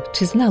Know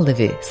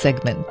Chiznalevi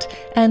segment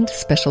and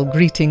special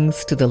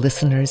greetings to the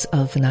listeners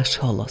of Nash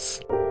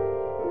Holos.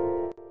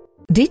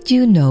 Did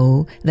you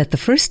know that the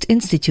first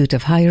institute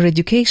of higher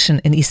education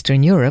in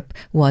Eastern Europe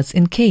was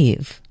in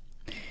Kyiv?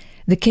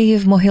 The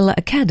Kyiv Mohyla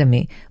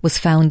Academy was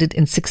founded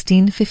in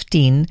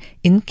 1615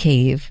 in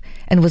Kyiv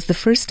and was the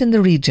first in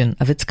the region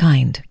of its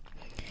kind.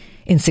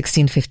 In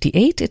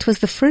 1658, it was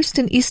the first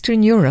in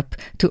Eastern Europe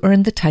to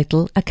earn the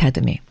title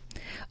Academy.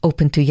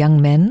 Open to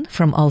young men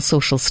from all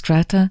social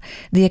strata,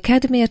 the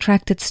Academy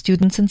attracted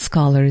students and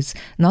scholars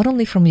not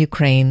only from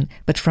Ukraine,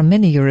 but from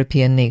many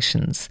European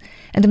nations,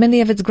 and many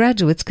of its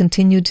graduates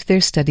continued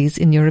their studies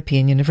in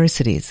European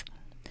universities.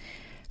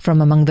 From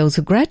among those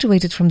who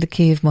graduated from the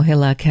Kyiv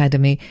Mohyla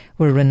Academy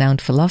were renowned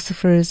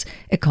philosophers,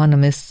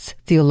 economists,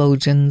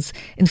 theologians,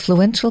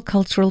 influential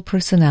cultural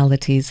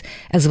personalities,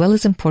 as well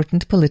as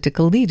important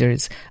political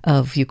leaders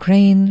of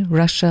Ukraine,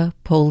 Russia,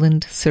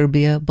 Poland,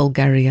 Serbia,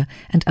 Bulgaria,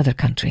 and other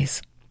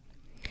countries.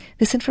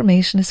 This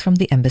information is from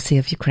the Embassy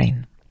of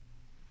Ukraine.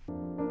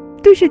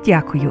 Дуже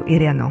дякую,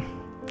 Ireno.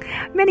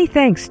 Many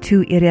thanks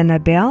to Irena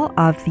Bell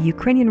of the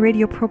Ukrainian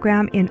radio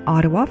program in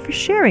Ottawa for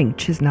sharing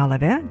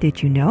Chiznaleve,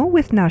 Did You Know,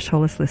 with Nash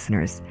Holos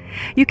listeners.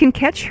 You can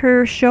catch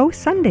her show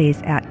Sundays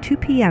at 2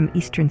 p.m.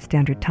 Eastern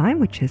Standard Time,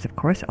 which is, of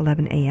course,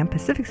 11 a.m.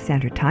 Pacific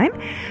Standard Time,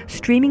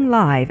 streaming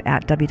live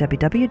at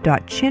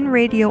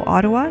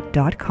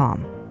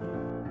www.chinradioottawa.com.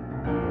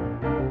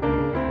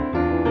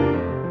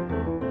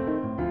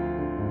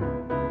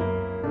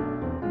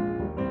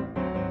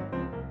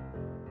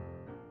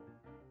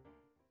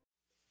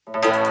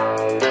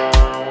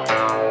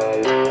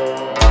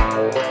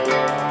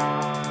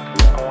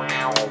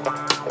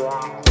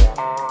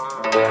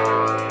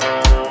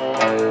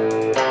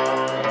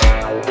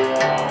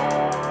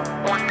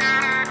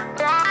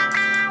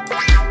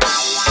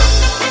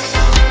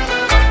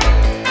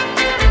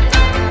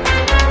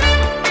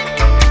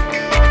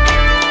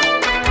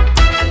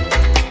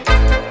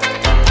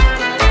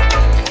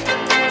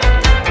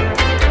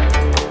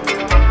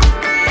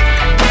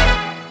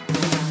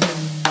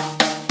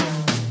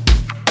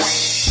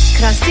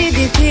 Краси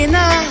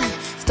дитина,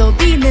 в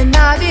тобі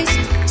ненависть,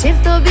 чи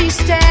в тобі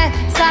ще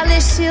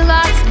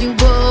залишилась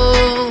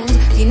любов?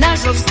 І на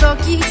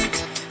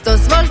жорстокість,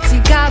 дозволь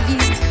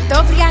цікавість,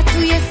 то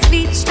врятує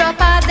світ, що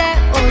паде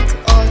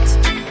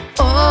от-от.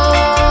 О,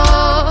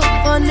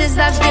 вони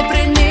завжди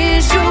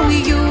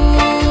принижують.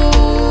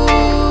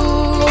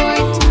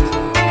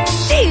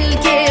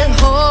 Стільки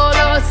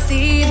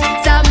голосів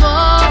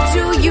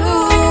замовчують.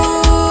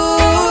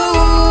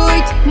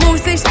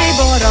 Мусиш ти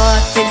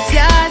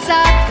боротися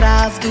за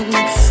правду,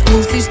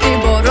 мусиш ти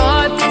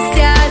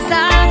боротися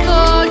за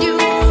волю,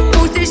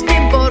 мусиш ти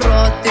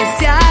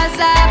боротися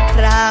за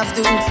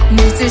правду,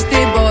 мусиш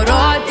ти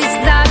боротися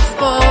за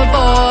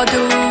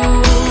свободу.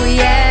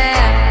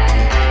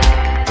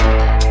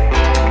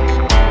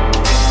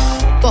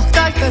 Бо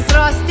хто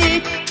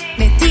зростить,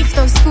 не ті,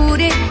 хто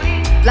скурить,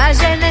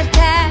 блажене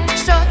те,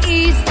 що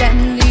із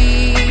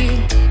землі.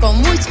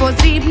 Комусь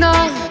потрібно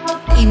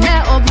і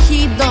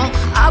необхідно,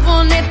 а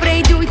вони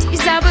прийдуть і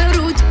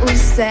заберуть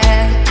усе.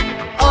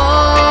 О,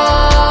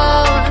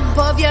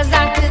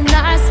 пов'язати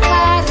нас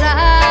гаразд,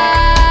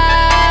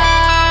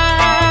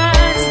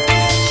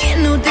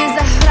 кинути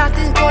за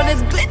грати, коли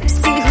в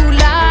бипсі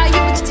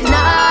гуляють на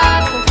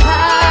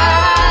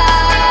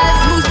показ.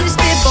 Мусиш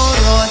ти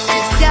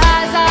боротися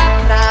за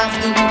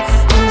правду,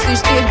 мусиш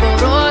ти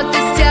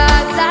боротися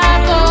за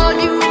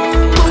волю,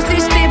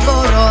 мусиш ти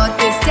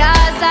боротися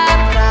за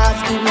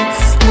правду,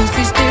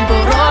 мусиш ти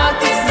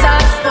боротися за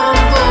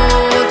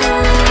свободу.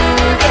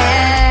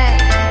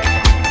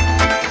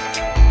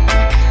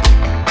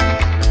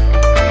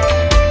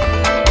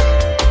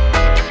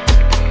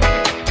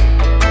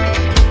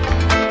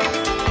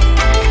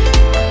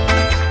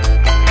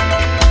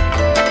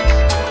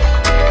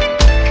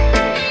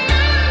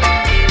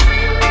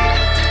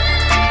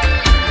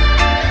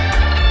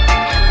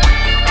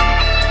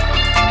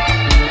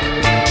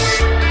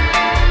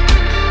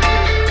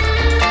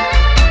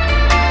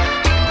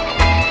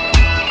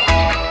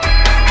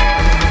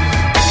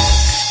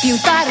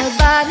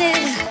 Барабани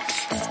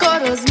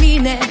скоро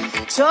зміни,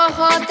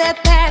 чого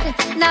тепер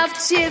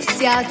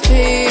навчився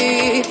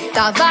ти?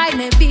 Давай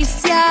не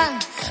бійся,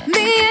 ми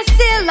є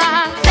сила,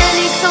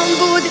 Феніксом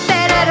буде,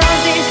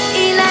 переродись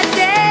і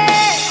лети.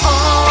 О,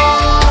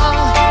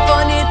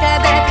 вони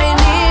тебе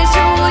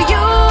принижують.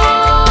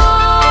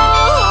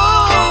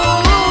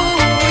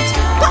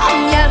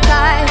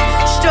 Пам'ятай,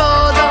 що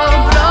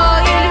добро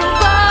і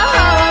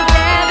любов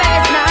тебе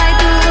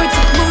знайдуть.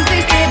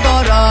 Мусиш ти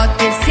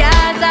боротися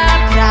за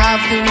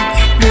правду,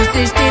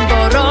 мусиш ти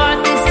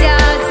боротися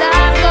за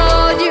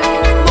волю,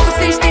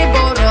 мусиш ти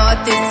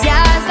боротися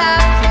за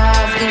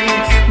правду,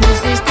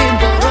 мусиш ти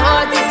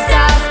боротися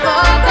за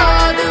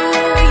свободу.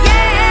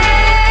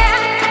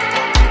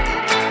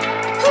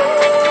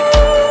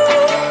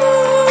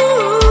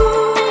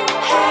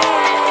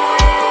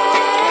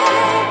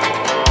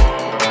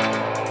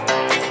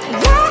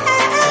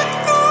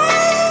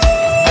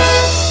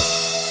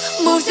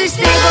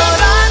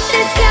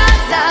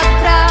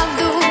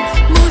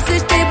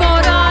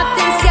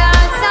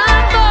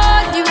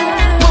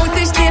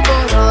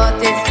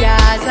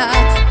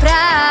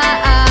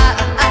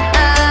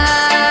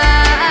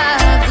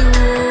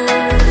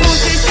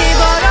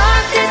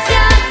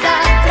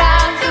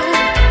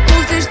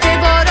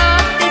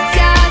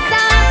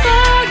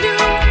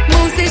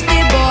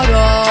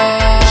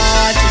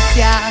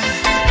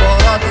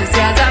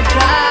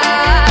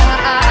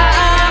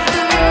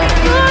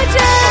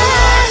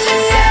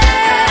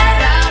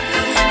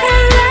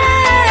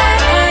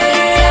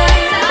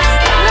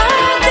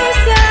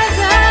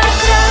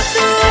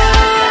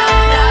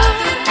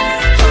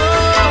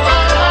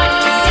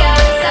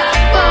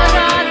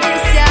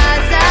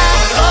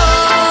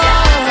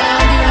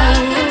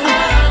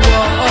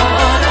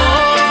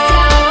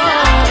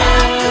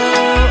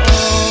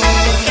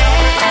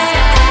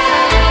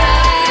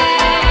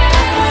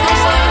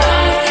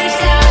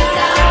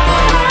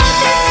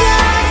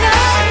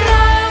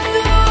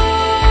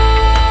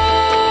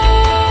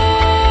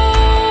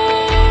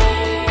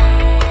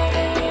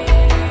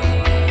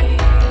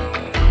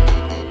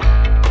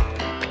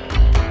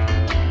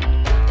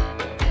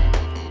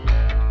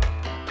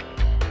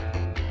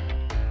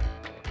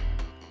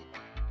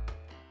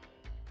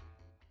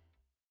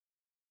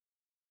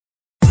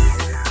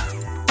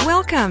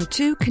 Welcome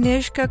to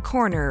Knyzhka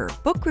Corner,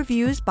 book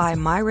reviews by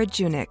Myra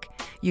Junik,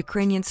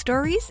 Ukrainian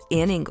stories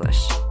in English.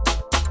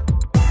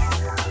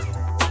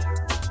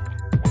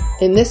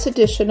 In this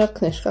edition of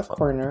Knyzhka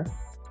Corner,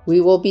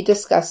 we will be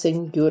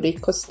discussing Yuri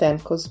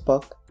Kostenko's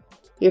book,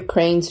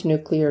 Ukraine's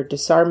Nuclear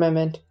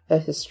Disarmament, A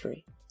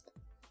History.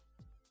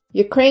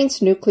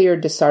 Ukraine's Nuclear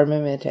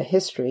Disarmament, A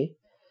History,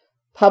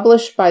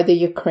 published by the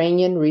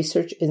Ukrainian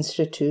Research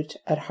Institute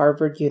at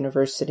Harvard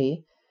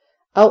University,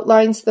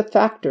 outlines the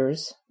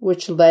factors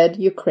which led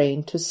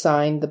Ukraine to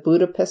sign the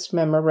Budapest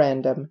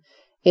Memorandum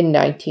in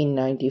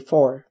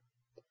 1994.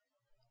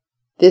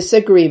 This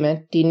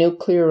agreement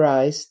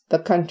denuclearized the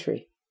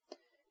country.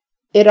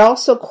 It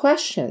also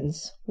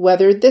questions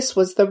whether this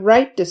was the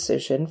right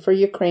decision for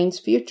Ukraine's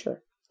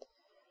future.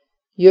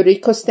 Yuri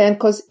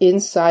Kostenko's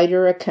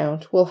insider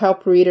account will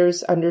help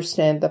readers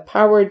understand the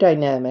power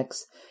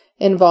dynamics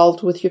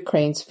involved with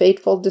Ukraine's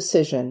fateful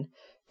decision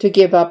to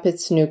give up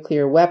its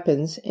nuclear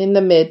weapons in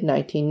the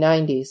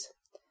mid-1990s,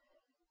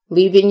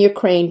 leaving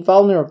Ukraine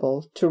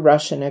vulnerable to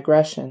Russian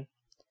aggression.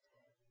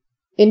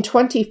 In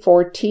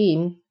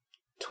 2014,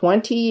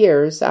 20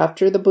 years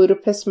after the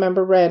Budapest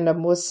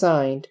Memorandum was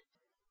signed,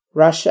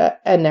 Russia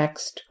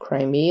annexed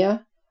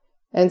Crimea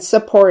and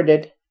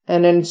supported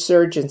an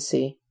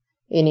insurgency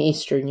in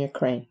eastern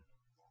Ukraine.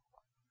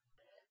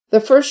 The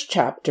first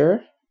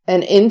chapter,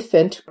 An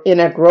Infant in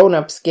a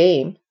Grown-Up's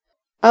Game,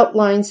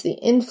 outlines the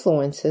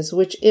influences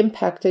which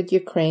impacted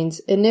Ukraine's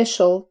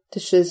initial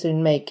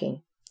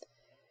decision-making.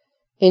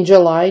 In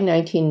July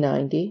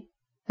 1990,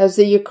 as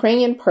the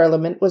Ukrainian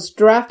parliament was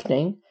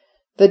drafting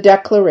the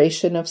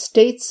Declaration of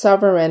State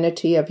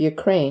Sovereignty of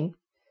Ukraine,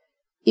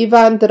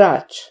 Ivan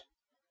Drach,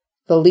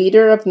 the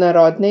leader of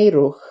Narodny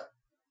Ruch,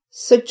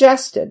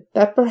 suggested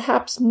that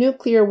perhaps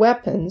nuclear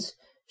weapons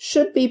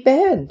should be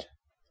banned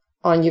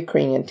on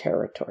Ukrainian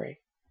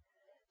territory.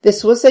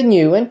 This was a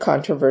new and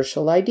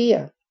controversial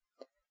idea.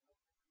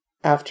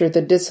 After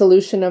the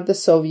dissolution of the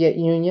Soviet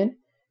Union,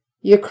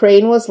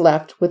 Ukraine was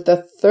left with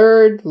the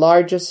third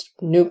largest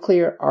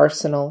nuclear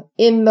arsenal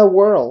in the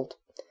world,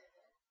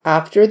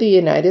 after the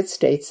United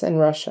States and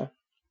Russia.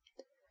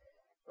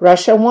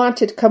 Russia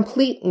wanted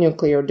complete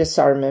nuclear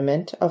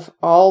disarmament of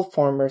all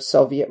former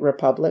Soviet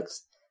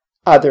republics,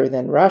 other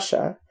than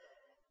Russia.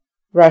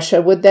 Russia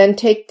would then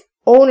take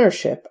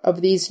ownership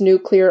of these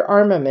nuclear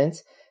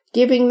armaments,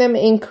 giving them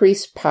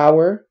increased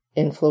power,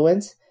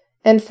 influence,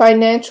 and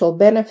financial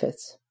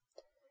benefits.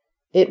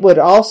 It would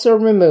also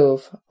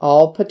remove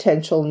all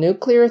potential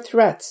nuclear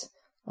threats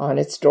on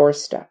its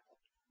doorstep.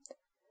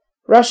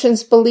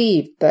 Russians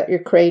believed that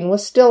Ukraine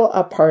was still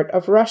a part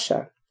of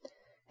Russia,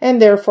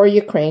 and therefore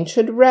Ukraine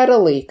should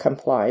readily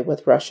comply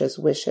with Russia's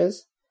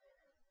wishes.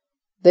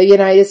 The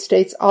United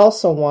States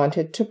also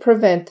wanted to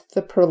prevent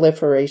the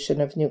proliferation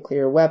of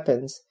nuclear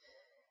weapons,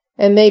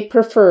 and they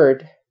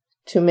preferred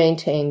to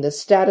maintain the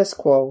status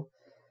quo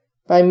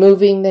by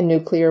moving the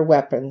nuclear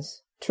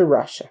weapons to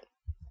Russia.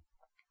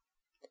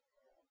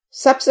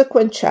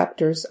 Subsequent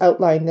chapters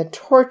outline the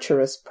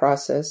torturous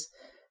process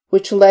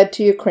which led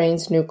to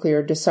Ukraine's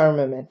nuclear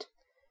disarmament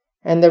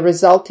and the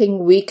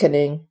resulting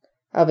weakening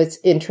of its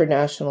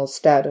international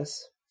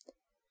status.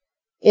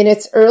 In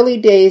its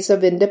early days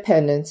of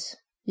independence,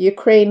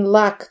 Ukraine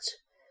lacked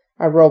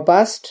a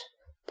robust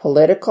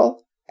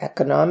political,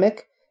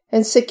 economic,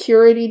 and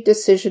security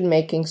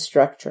decision-making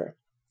structure.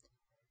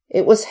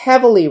 It was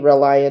heavily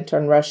reliant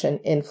on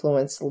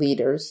Russian-influenced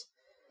leaders.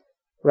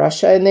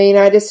 Russia and the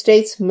United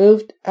States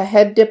moved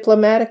ahead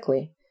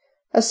diplomatically,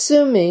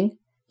 assuming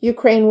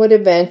Ukraine would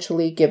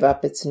eventually give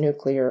up its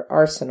nuclear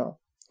arsenal.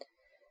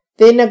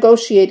 They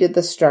negotiated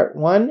the START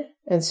I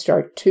and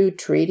START II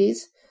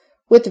treaties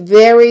with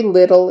very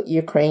little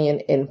Ukrainian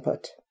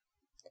input.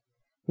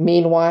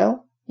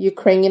 Meanwhile,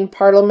 Ukrainian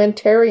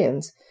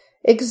parliamentarians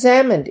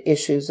examined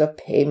issues of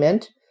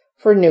payment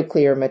for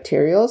nuclear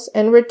materials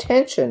and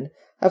retention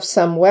of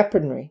some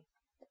weaponry.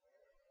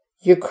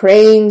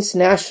 Ukraine's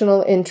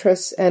national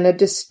interests and a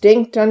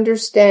distinct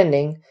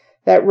understanding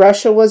that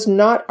Russia was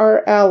not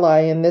our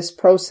ally in this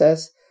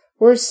process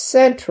were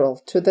central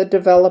to the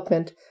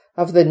development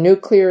of the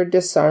Nuclear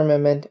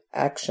Disarmament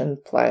Action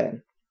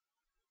Plan.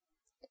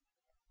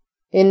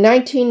 In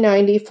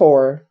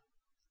 1994,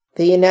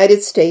 the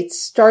United States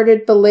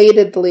started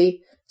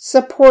belatedly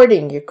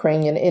supporting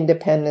Ukrainian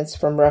independence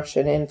from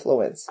Russian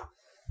influence.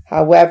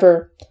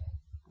 However,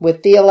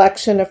 with the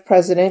election of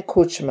President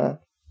Kuchma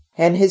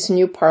and his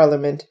new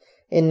parliament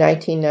in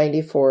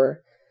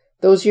 1994,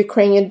 those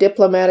Ukrainian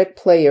diplomatic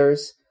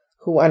players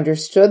who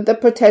understood the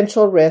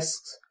potential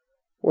risks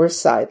were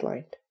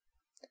sidelined.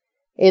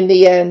 In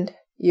the end,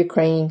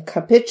 Ukraine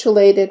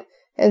capitulated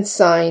and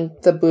signed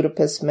the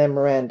Budapest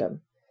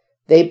Memorandum.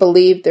 They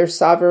believed their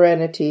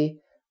sovereignty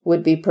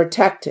would be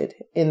protected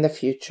in the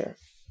future.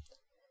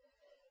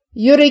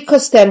 Yuri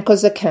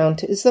Kostenko's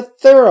account is a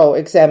thorough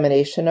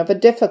examination of a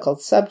difficult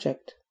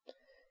subject.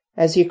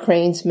 As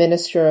Ukraine's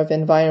Minister of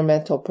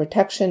Environmental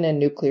Protection and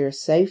Nuclear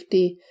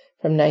Safety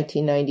from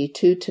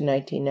 1992 to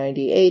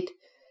 1998,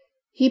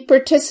 he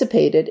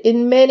participated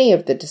in many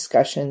of the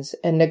discussions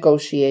and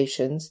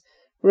negotiations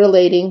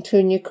relating to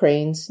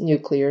Ukraine's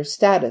nuclear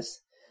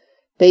status.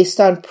 Based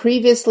on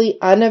previously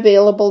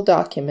unavailable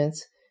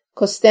documents,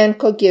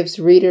 Kostenko gives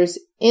readers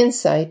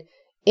insight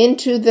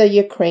into the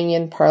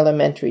Ukrainian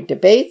parliamentary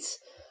debates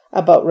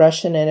about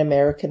Russian and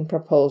American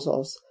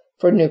proposals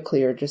for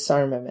nuclear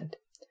disarmament.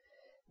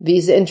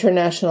 These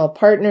international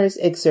partners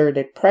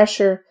exerted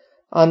pressure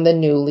on the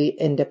newly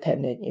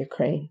independent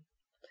Ukraine.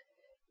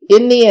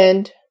 In the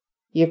end,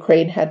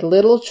 Ukraine had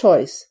little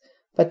choice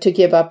but to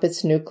give up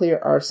its nuclear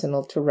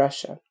arsenal to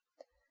Russia.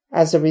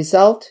 As a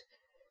result,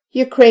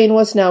 Ukraine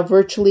was now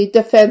virtually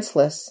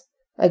defenseless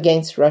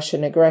against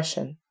Russian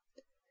aggression.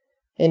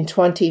 In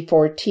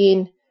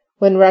 2014,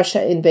 when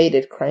Russia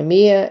invaded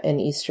Crimea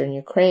and eastern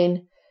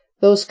Ukraine,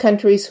 those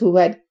countries who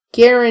had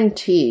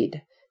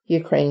guaranteed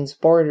Ukraine's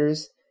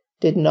borders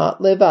did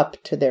not live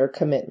up to their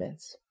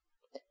commitments.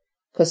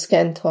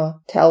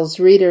 Kostenko tells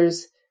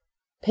readers,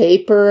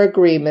 paper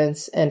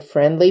agreements and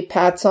friendly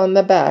pats on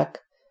the back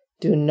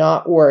do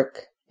not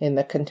work in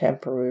the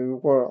contemporary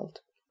world.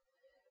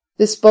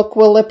 This book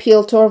will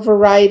appeal to a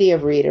variety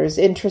of readers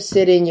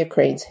interested in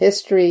Ukraine's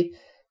history,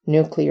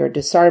 nuclear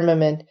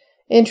disarmament,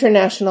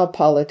 international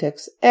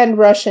politics, and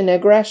Russian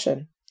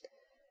aggression.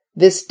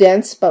 This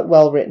dense but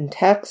well-written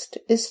text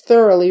is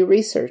thoroughly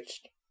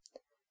researched.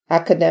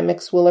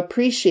 Academics will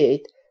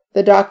appreciate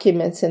the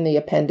documents in the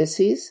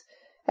appendices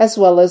as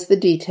well as the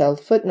detailed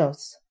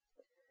footnotes.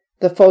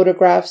 The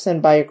photographs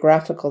and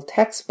biographical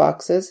text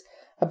boxes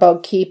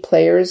about key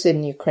players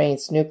in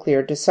Ukraine's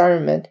nuclear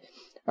disarmament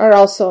are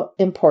also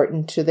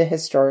important to the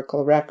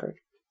historical record.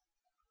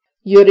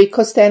 Yuri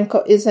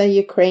Kostenko is a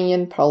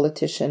Ukrainian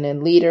politician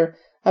and leader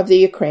of the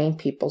Ukraine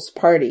People's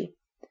Party.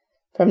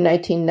 From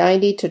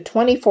 1990 to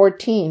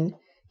 2014,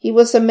 he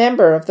was a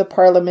member of the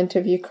Parliament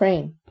of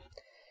Ukraine.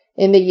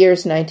 In the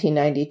years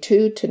 1992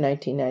 to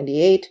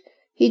 1998,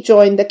 he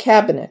joined the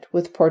cabinet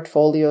with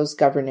portfolios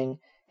governing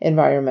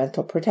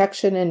environmental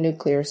protection and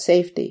nuclear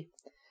safety.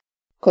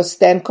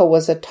 Kostenko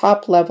was a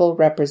top-level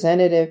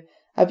representative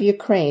of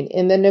Ukraine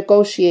in the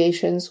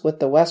negotiations with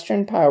the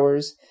Western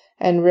powers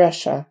and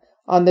Russia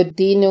on the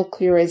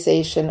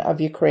denuclearization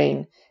of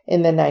Ukraine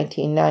in the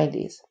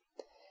 1990s.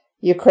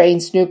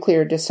 Ukraine's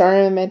Nuclear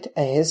Disarmament,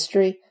 A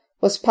History,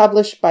 was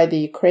published by the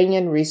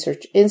Ukrainian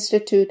Research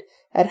Institute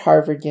at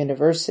Harvard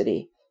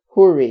University,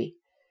 HURI.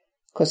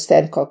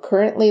 Kostenko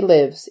currently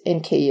lives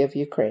in Kyiv,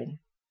 Ukraine.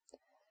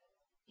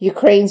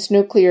 Ukraine's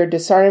Nuclear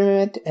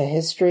Disarmament, A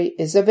History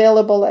is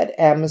available at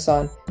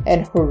Amazon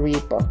and HURI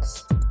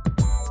Books.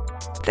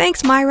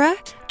 Thanks, Myra.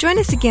 Join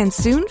us again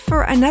soon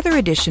for another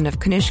edition of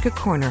Kanishka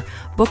Corner,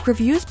 book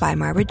reviews by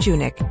Myra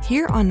Junik,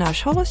 here on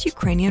Nash Holos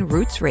Ukrainian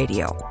Roots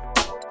Radio.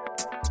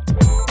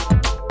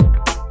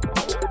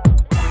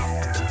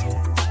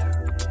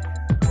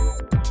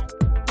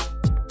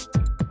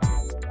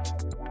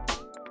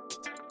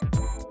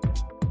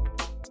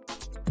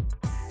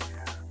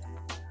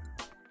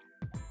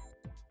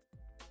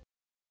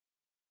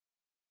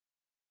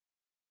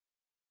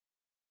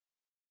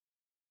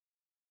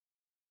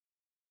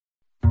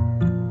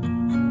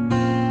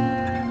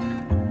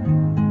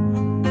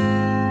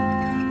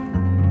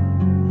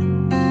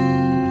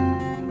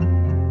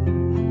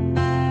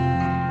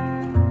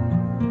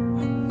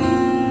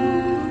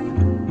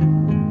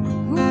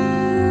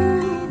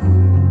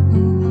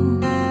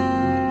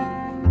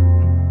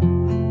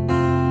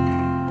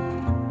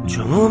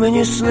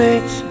 Мені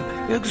сниться,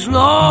 як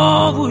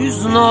знову і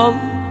знову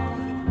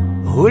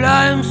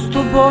гуляєм з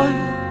тобою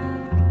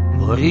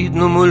по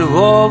рідному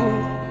Львову.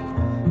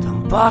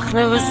 Там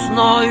пахне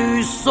весною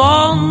і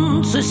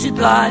сонце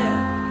сідає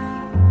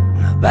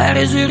на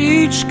березі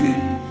річки,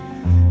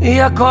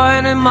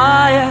 якої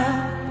немає.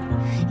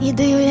 І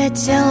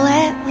дивляться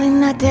леви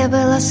на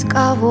тебе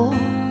ласкаво,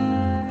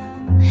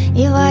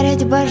 і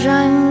варять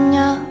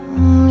бажання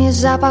із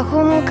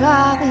запахом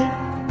кави.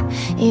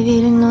 І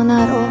вільно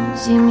на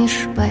розі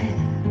між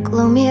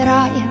пеклом і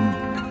раєм.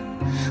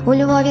 У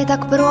Львові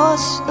так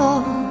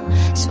просто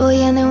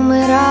своє не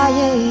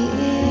вмирає.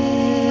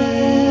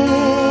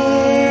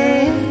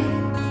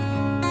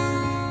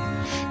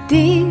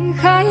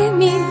 Дихає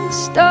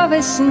місто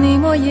весни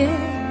моє,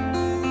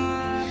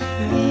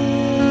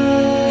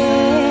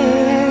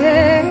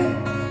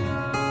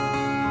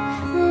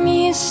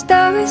 місто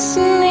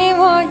весни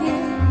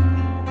моє.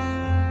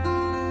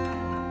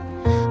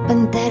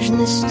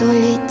 Бентежне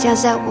століття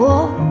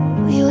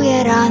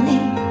загоює рани.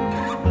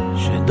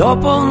 Ще до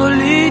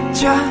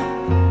повноліття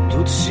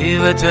тут всі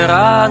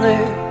ветерани.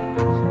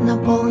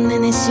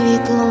 Наповнене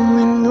світлом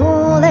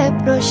минуле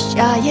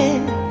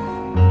прощає.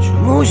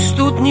 Чомусь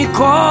тут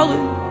ніколи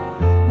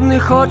не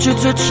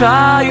хочеться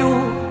чаю,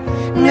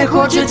 не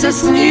хочеться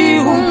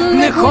снігу,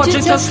 не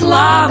хочеться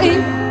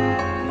слави.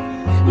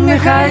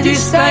 Нехай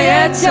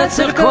дістається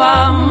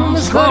церквам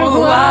з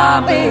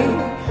горгулами.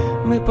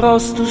 Ми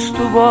просто з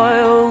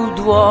тобою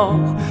вдвох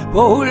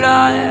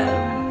погуляєм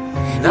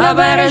на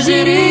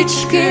березі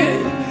річки,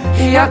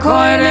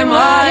 якої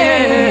немає.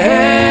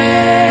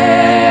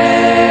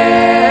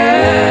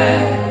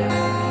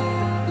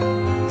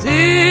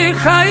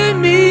 Дихає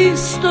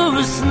місто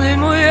весни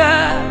моє,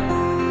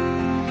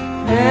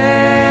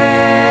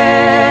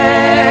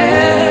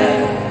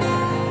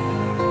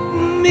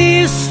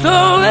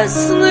 Місто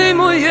весни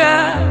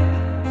моє.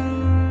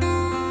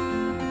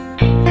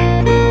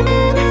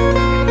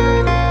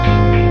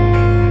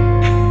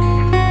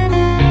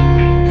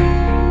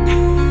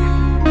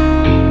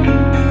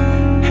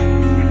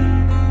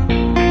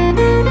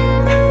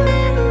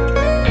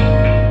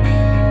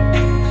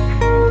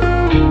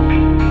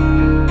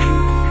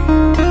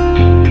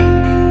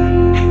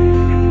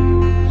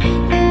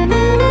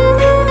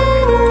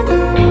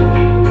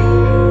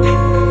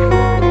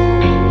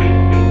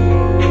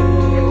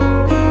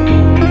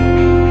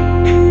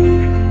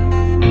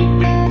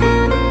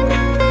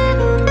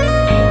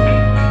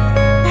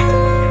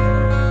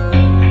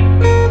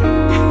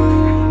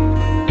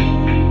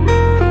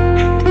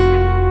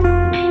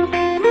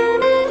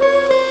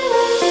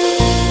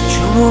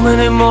 Ми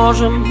не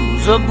можем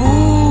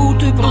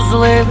забути про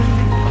зливи,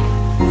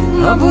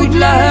 мабуть,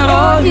 для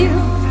героїв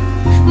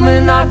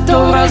ми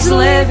надто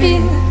вразливі.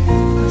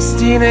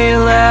 Стіни і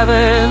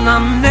леви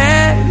нам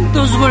не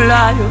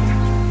дозволяють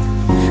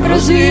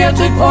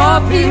розвіяти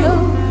попіл,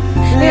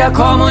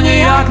 якому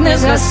ніяк не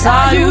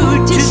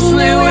згасають ті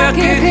сни, у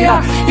яких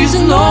я і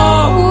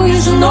знову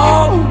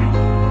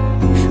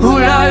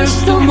гуляю з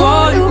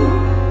тобою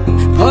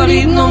по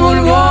рідному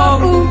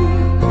Львову.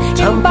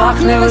 Там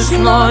пахне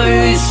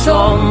весною і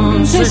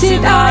сонце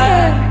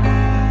сідає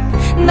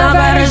на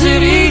березі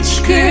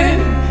річки,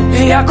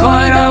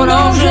 якої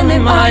давно вже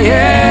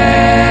немає.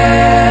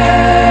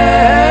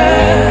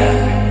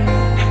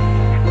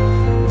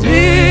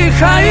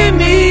 Дихає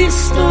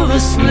місто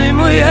весни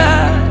моє,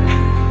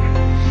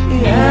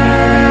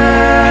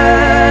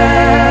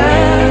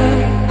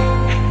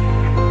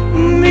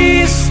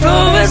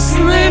 місто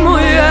весни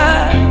моє.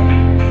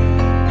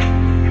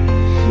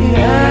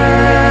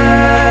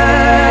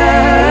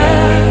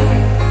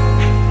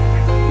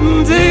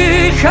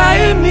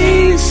 Дихає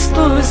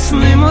місто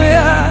весни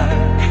моя.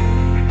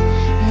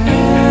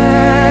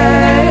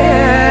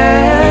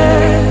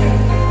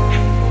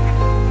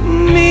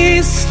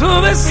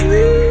 Місто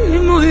весни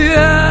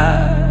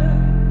моя.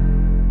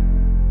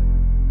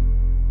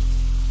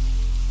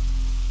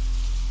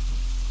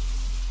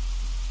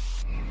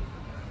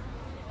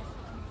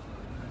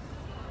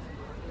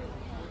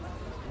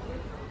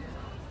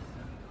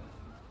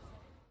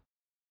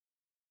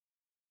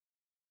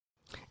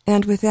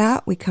 And with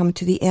that, we come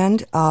to the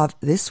end of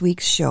this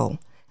week's show.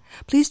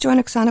 Please join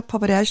Oksana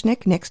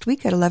Pobodazhnik next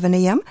week at 11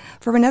 a.m.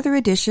 for another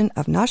edition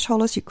of Nash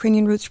Holos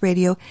Ukrainian Roots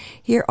Radio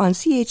here on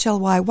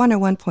CHLY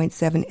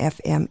 101.7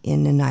 FM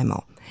in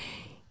Nanaimo.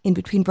 In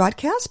between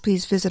broadcasts,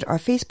 please visit our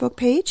Facebook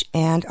page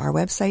and our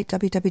website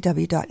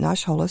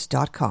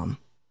www.nashholos.com.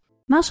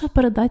 Наша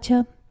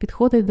передача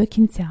підходить до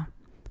кінця.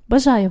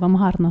 Бажаю вам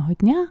гарного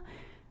дня.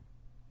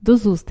 До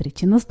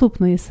зустрічі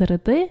наступної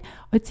середи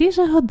о цій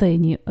же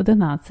годині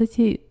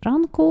 11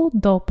 ранку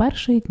до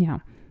 1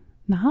 дня.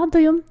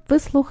 Нагадую, ви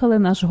слухали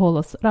наш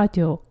голос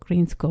радіо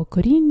українського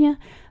коріння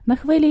на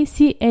хвилі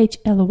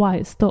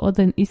CHLY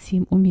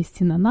 101,7 у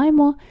місті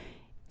Нанаймо.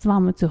 З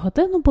вами цю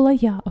годину була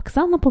я,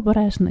 Оксана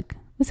Побережник.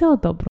 Усього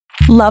доброго.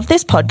 Love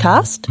this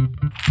podcast?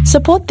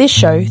 Support this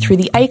show through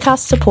the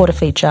Acast supporter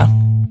feature.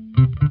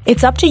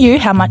 It's up to you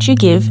how much you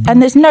give and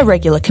there's no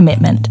regular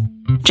commitment.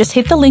 Just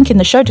hit the link in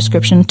the show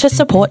description to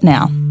support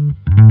now.